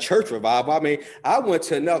having a church revival. I mean, I went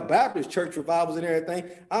to enough Baptist church revivals and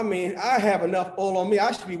everything. I mean, I have enough oil on me.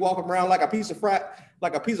 I should be walking around like a piece of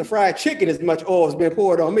fried chicken. As much oil has been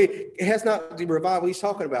poured on me. It's not the revival he's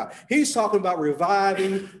talking about. He's talking about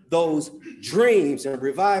reviving those dreams and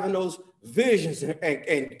reviving those visions and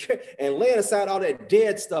laying aside all that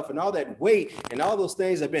dead stuff and all that weight and all those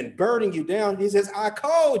things that have been burning you down. He says, I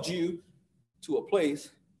called you to a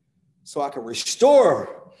place so I can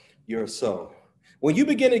restore your soul. When you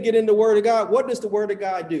begin to get in the word of God, what does the word of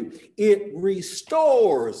God do? It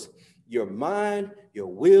restores your mind, your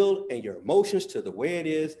will, and your emotions to the way it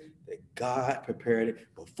is that God prepared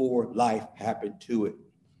it before life happened to it.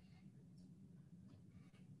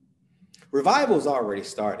 Revival's already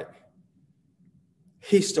started.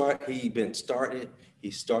 He started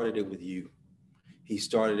it with you. He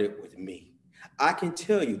started it with me. I can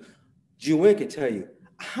tell you, Juin can tell you,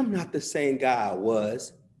 I'm not the same guy I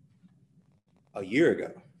was a year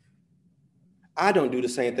ago. I don't do the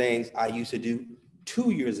same things I used to do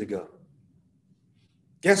 2 years ago.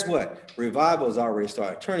 Guess what? Revival has already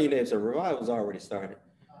started. Turn your name and say, revival has already started.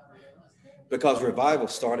 Because revival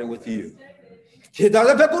started with you. He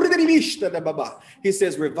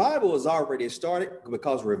says revival has already started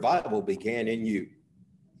because revival began in you.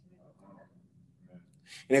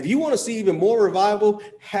 And if you want to see even more revival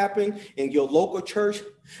happen in your local church,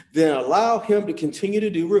 then allow him to continue to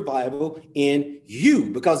do revival in you.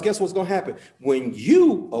 Because guess what's going to happen? When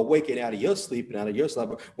you awaken out of your sleep and out of your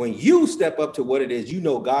slumber, when you step up to what it is you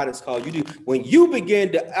know God has called you to do, when you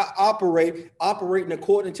begin to operating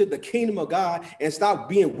according to the kingdom of God and stop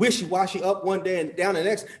being wishy-washy up one day and down the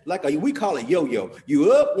next, we call it yo-yo.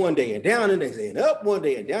 You up one day and down the next day and up one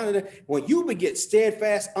day and down the next. When you begin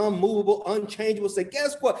steadfast, unmovable, unchangeable, say,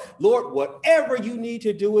 guess what? Lord, whatever you need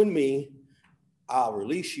to do in me, I'll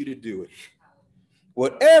release you to do it.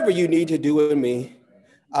 Whatever you need to do in me,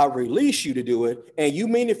 I'll release you to do it. And you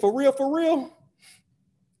mean it for real?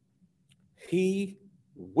 He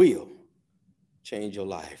will change your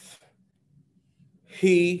life.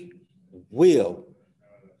 He will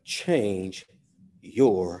change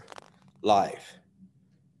your life.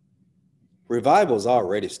 Revival's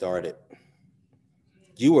already started.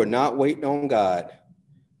 You are not waiting on God.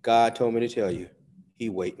 God told me to tell you, he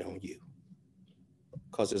waiting on you.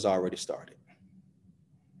 Because it's already started.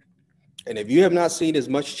 And if you have not seen as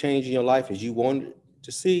much change in your life as you wanted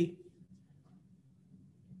to see,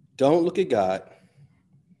 don't look at God.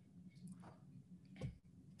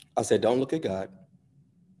 I said, don't look at God.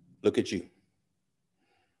 Look at you.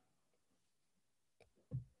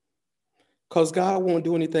 Because God won't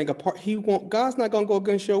do anything apart. God's not going to go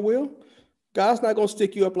against your will. God's not going to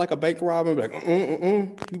stick you up like a bank robber and be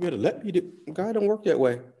like, you better let me do. God don't work that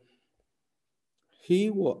way.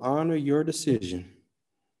 He will honor your decision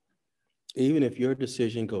even if your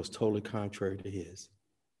decision goes totally contrary to his.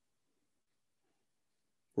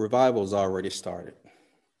 Revival's already started.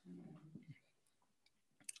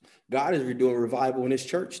 God is doing revival in his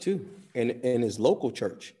church too, and in his local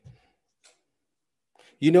church.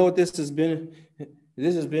 You know what this has been?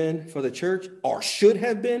 This has been for the church, or should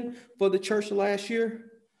have been for the church last year,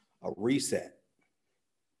 a reset.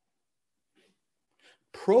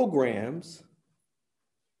 Programs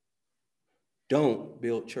don't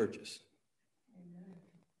build churches.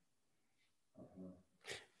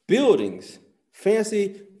 Buildings,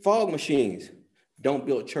 fancy fog machines don't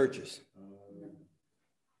build churches.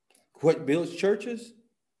 What builds churches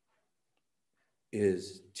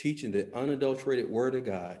is teaching the unadulterated word of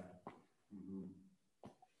God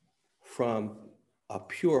from a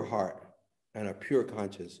pure heart and a pure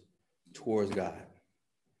conscience towards God.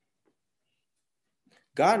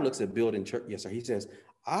 God looks at building church. Yes, sir. He says,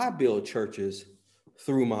 I build churches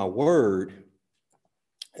through my word,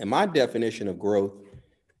 and my definition of growth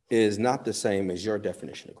is not the same as your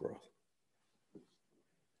definition of growth.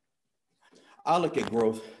 I look at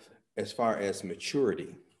growth as far as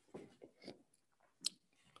maturity.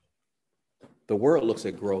 The world looks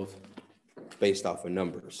at growth based off of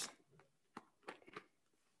numbers.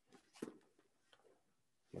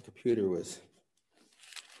 My computer was,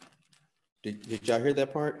 did y'all hear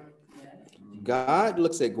that part? God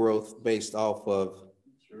looks at growth based off of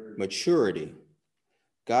maturity.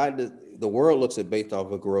 The world looks at based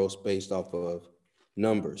off of growth based off of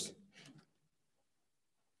numbers.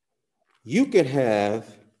 You can have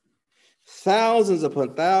thousands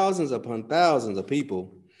upon thousands upon thousands of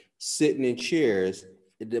people sitting in chairs,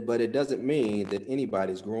 but it doesn't mean that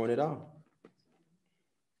anybody's growing at all.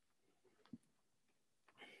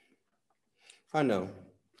 I know.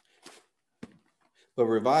 But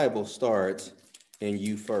revival starts in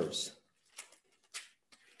you first.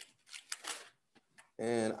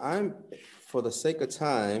 And for the sake of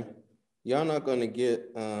time, y'all not going to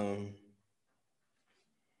get the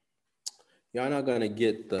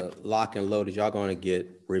lock and loaded. Y'all going to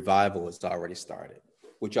get revival. It's already started,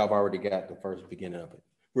 which I've already got the first beginning of it.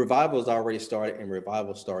 Revival is already started, and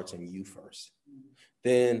revival starts in you first.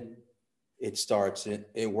 Then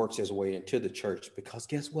it works its way into the church, because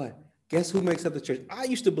guess what? Guess who makes up the church? I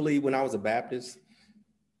used to believe when I was a Baptist,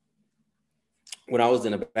 when I was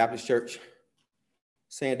in a Baptist church,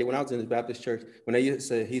 Sandy, when I was in the Baptist church, when they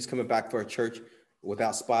said he's coming back for a church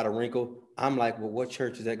without spot or wrinkle, I'm like, well, what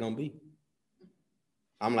church is that going to be?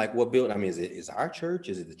 I'm like, what building? I mean, is it our church?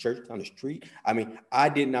 Is it the church down the street? I mean, I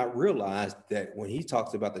did not realize that when he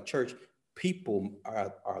talks about the church, people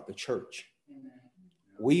are the church.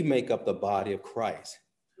 We make up the body of Christ.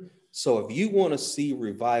 So if you want to see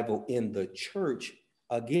revival in the church,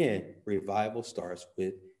 again, revival starts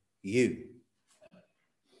with you.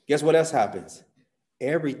 Guess what else happens?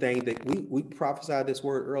 Everything that we prophesied this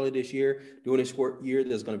word earlier this year, during this year,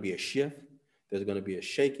 there's going to be a shift. There's going to be a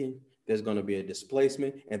shaking. There's going to be a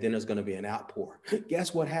displacement, and then there's going to be an outpour.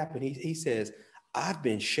 Guess what happened? He says, I've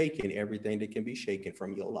been shaking everything that can be shaken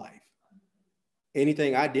from your life.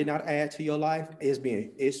 Anything I did not add to your life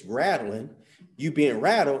it's rattling. You being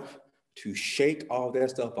rattled to shake all that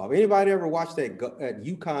stuff off. Anybody ever watched that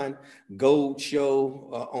Yukon Gold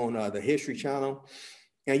show on the History Channel?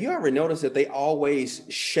 And you ever notice that they always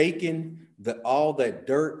shaking all that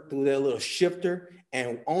dirt through their little shifter,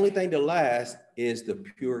 and only thing that lasts is the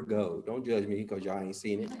pure gold. Don't judge me because y'all ain't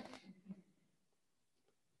seen it.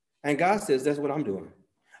 And God says, that's what I'm doing.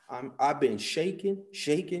 I've been shaking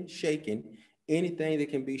anything that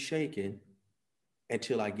can be shaken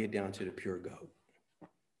until I get down to the pure gold.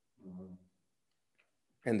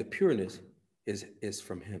 And the pureness is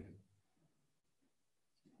from him.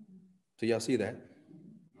 So y'all see that?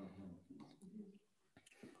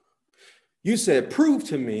 You said, prove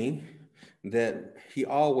to me that he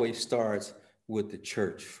always starts with the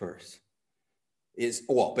church first. He's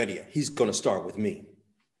going to start with me.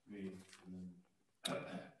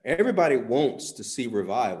 Everybody wants to see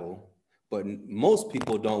revival, but most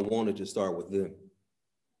people don't want it to start with them.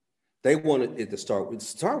 They want it to start with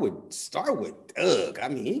Doug. I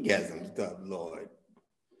mean, he got some stuff, Lord.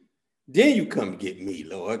 Then you come get me,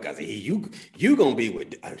 Lord, because you gonna be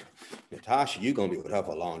with Natasha. You gonna be with her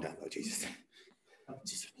for a long time, Lord Jesus.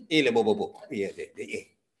 Yeah.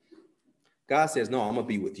 God says, no, I'm gonna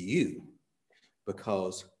be with you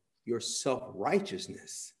because your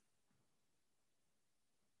self-righteousness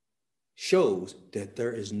shows that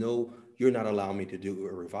you're not allowing me to do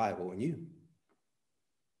a revival in you.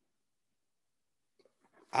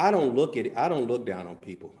 I don't look down on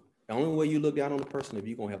people. The only way you look down on a person is if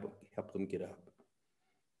you're gonna help them get up.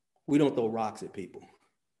 We don't throw rocks at people.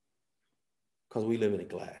 Because we live in a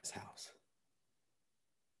glass house.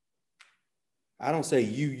 I don't say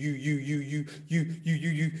you.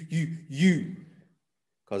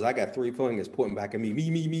 Because I got 3 fingers pointing back at me.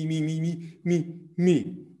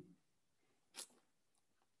 Me.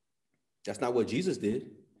 That's not what Jesus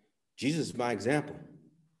did. Jesus is my example.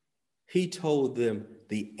 He told them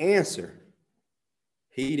the answer.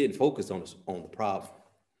 He didn't focus on the problem.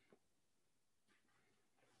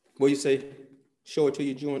 What do you say? Show it to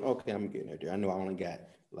you, June? Okay, I'm getting it there. I know I only got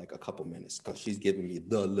like a couple minutes because she's giving me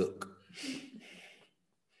the look.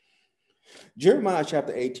 Jeremiah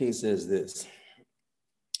chapter 18 says this.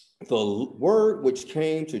 The word which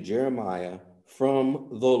came to Jeremiah from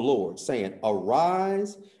the Lord, saying,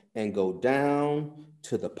 arise and go down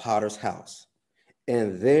to the potter's house,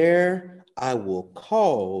 and there I will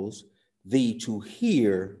cause thee to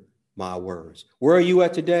hear my words. Where are you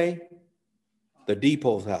at today? The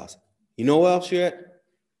depot's house. You know where else you're at?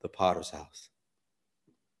 The potter's house.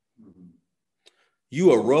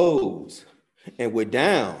 You arose and went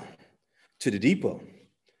down to the depot,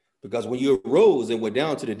 because when you arose and went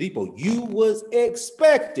down to the depot, you was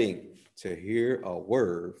expecting to hear a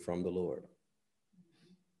word from the Lord.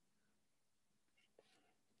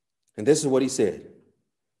 And this is what he said.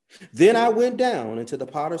 Then I went down into the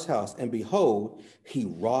potter's house, and behold, he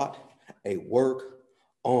wrought a work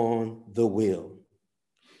on the wheel.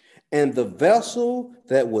 And the vessel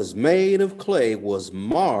that was made of clay was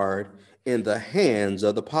marred in the hands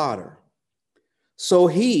of the potter. So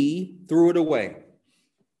he threw it away.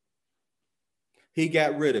 He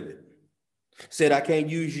got rid of it. Said, I can't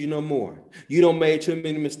use you no more. You don't make too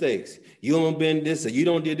many mistakes. You don't been this, or you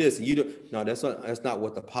don't did this. And you don't. No, that's not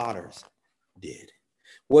what the potters did.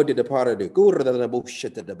 What did the potter do?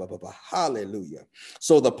 Hallelujah.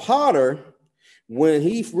 So the potter, when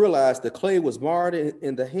he realized the clay was marred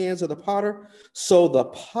in the hands of the potter, so the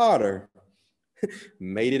potter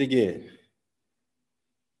made it again.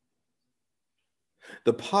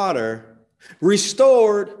 The potter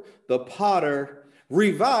restored, the potter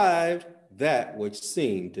revived that which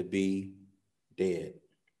seemed to be dead.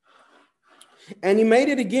 And he made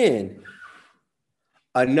it again,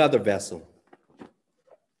 another vessel.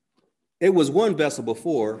 It was one vessel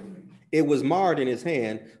before. It was marred in his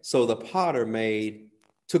hand. So the potter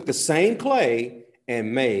took the same clay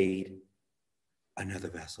and made another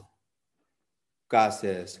vessel. God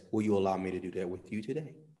says, will you allow me to do that with you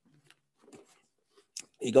today?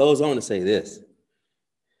 He goes on to say this.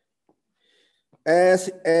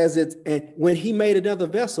 And when he made another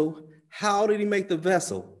vessel, how did he make the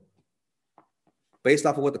vessel? Based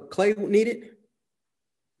off of what the clay needed?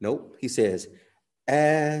 Nope. He says,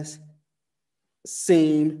 as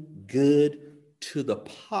seemed good to the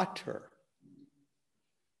potter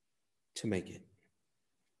to make it.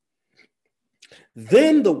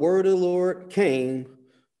 Then the word of the Lord came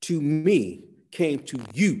to me, came to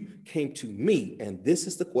you, came to me. And this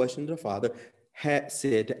is the question the Father had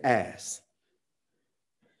said to ask.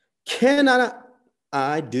 Cannot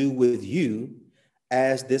I do with you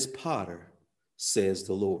as this potter, says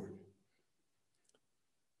the Lord?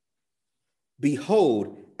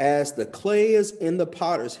 Behold, as the clay is in the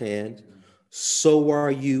potter's hand, so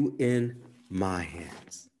are you in my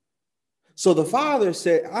hands. So the Father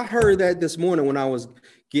said, I heard that this morning when I was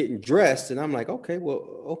getting dressed, and I'm like, I'll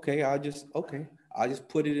just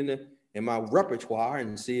put it in my repertoire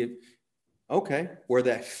and see if, where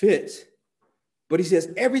that fits. But he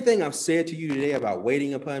says, everything I've said to you today about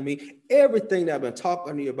waiting upon me, everything that I've been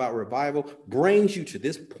talking to you about revival brings you to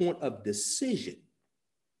this point of decision.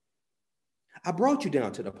 I brought you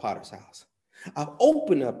down to the potter's house. I've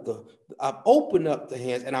opened up the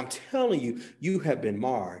hands, and I'm telling you, you have been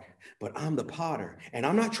marred, but I'm the potter, and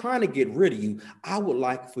I'm not trying to get rid of you. I would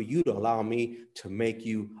like for you to allow me to make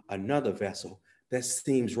you another vessel that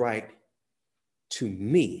seems right to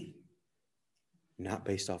me, not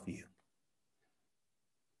based off you.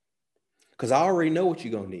 Because I already know what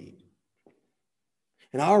you're going to need.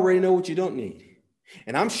 And I already know what you don't need.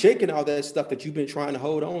 And I'm shaking all that stuff that you've been trying to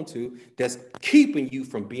hold on to that's keeping you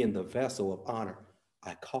from being the vessel of honor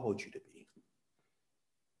I called you to be.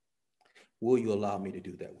 Will you allow me to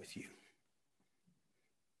do that with you?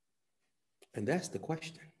 And that's the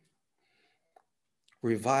question.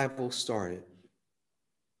 Revival started.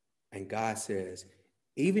 And God says,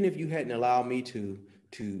 even if you hadn't allowed me to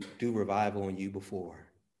do revival on you before,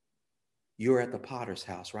 you're at the potter's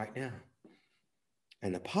house right now.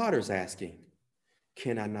 And the potter's asking,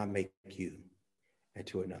 can I not make you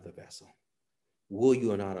into another vessel? Will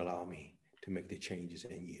you not allow me to make the changes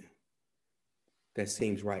in you that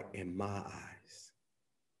seems right in my eyes?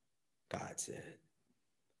 God said,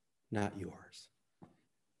 not yours.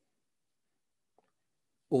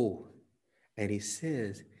 Oh, and he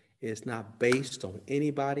says it's not based on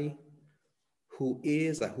anybody who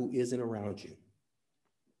is or who isn't around you.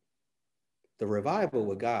 The revival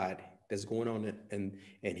with God that's going on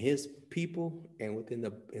in his people and within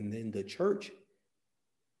the church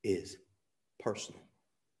is personal.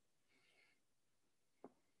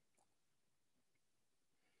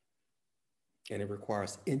 And it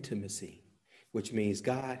requires intimacy, which means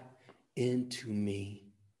God, into me,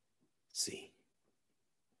 see.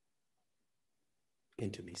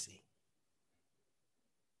 Intimacy.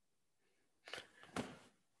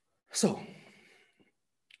 So,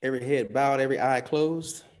 every head bowed, every eye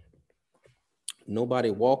closed. Nobody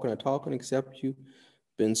walking or talking except you've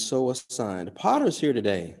been so assigned. The potter's here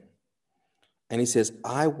today. And he says,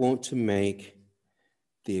 I want to make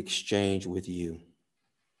the exchange with you.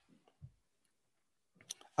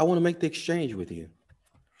 I want to make the exchange with you.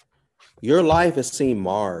 Your life has seemed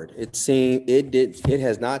marred. It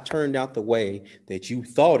has not turned out the way that you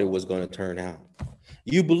thought it was going to turn out.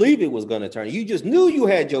 You believe it was going to turn. You just knew you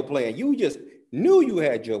had your plan. You just knew you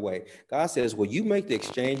had your way. God says, will you make the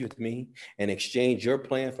exchange with me and exchange your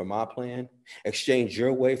plan for my plan? Exchange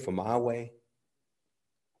your way for my way?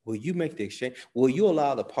 Will you make the exchange? Will you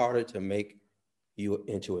allow the potter to make you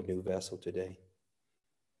into a new vessel today?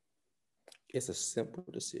 It's a simple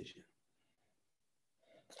decision.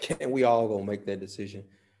 And we all gonna make that decision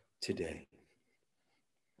today.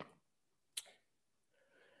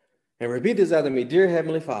 And repeat this after me. Dear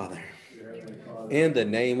Heavenly Father, in the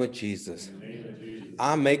name of Jesus,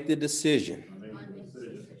 I make the decision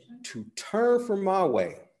to turn from my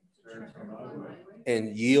way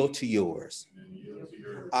and yield to yours.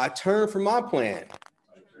 I turn from my plan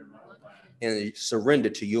and surrender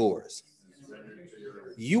to yours.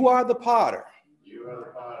 You are the potter.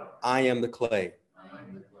 I am the clay.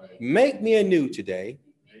 Make me anew today.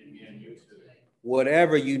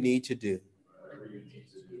 Whatever you need to do,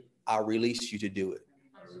 I release you to do it.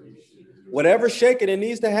 Whatever shaking it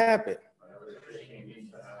needs to happen,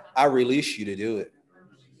 I release you to do it.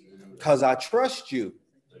 Because I trust you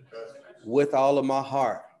with all of my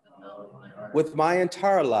heart, with my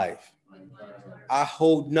entire life. I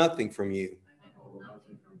hold nothing from you.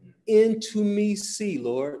 Into me see,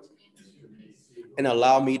 Lord, and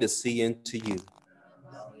allow me to see into you.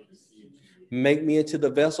 Make me into the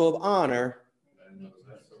vessel of honor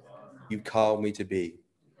you've called me to be.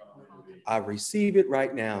 I receive it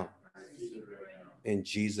right now. In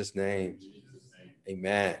Jesus' name,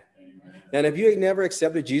 amen. And if you never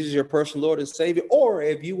accepted Jesus as your personal Lord and Savior, or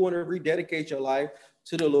if you want to rededicate your life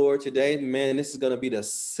to the Lord today, man, this is going to be the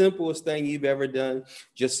simplest thing you've ever done.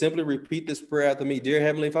 Just simply repeat this prayer after me. Dear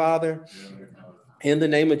Heavenly Father, in the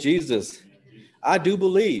name of Jesus, I do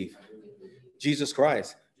believe Jesus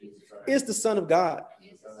Christ is the Son of God.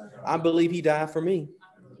 I believe he died for me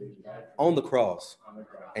on the cross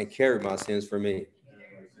and carried my sins for me.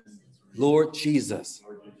 Lord Jesus,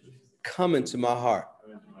 come into my heart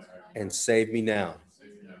and save me now.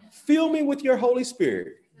 Fill me with your Holy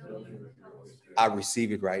Spirit. I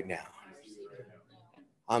receive it right now.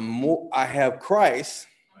 I have Christ,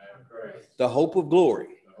 the hope of glory,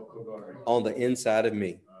 on the inside of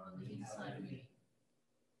me.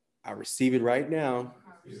 I receive it right now.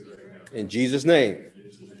 In Jesus' name,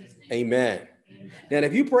 amen. Now,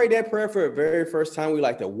 if you prayed that prayer for the very first time, we'd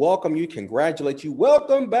like to welcome you, congratulate you.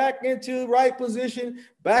 Welcome back into right position,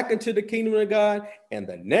 back into the kingdom of God. And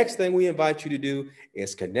the next thing we invite you to do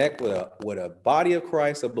is connect with a body of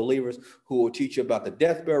Christ, of believers, who will teach you about the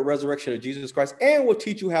death, burial, resurrection of Jesus Christ, and will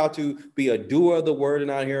teach you how to be a doer of the word and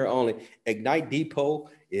not hearer only. Ignite Depot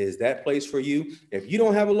is that place for you. If you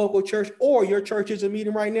don't have a local church or your church is a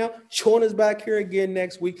meeting right now, join us back here again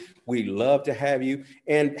next week. We'd love to have you.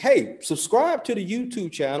 And hey, subscribe to the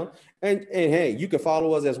YouTube channel. And hey, you can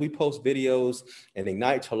follow us as we post videos and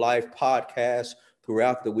Ignite to Life podcasts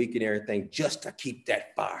throughout the week and everything, just to keep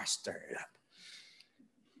that fire stirred up.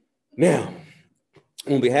 Now,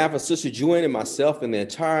 on behalf of Sister Joanne and myself and the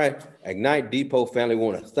entire Ignite Depot family, we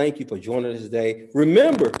want to thank you for joining us today.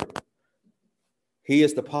 Remember, he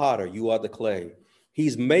is the potter, you are the clay.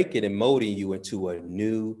 He's making and molding you into a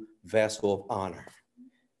new vessel of honor.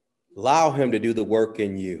 Allow him to do the work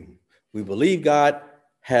in you. We believe God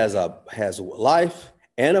has life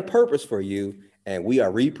and a purpose for you, and we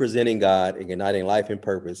are representing God and uniting life and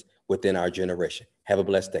purpose within our generation. Have a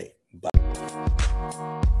blessed day.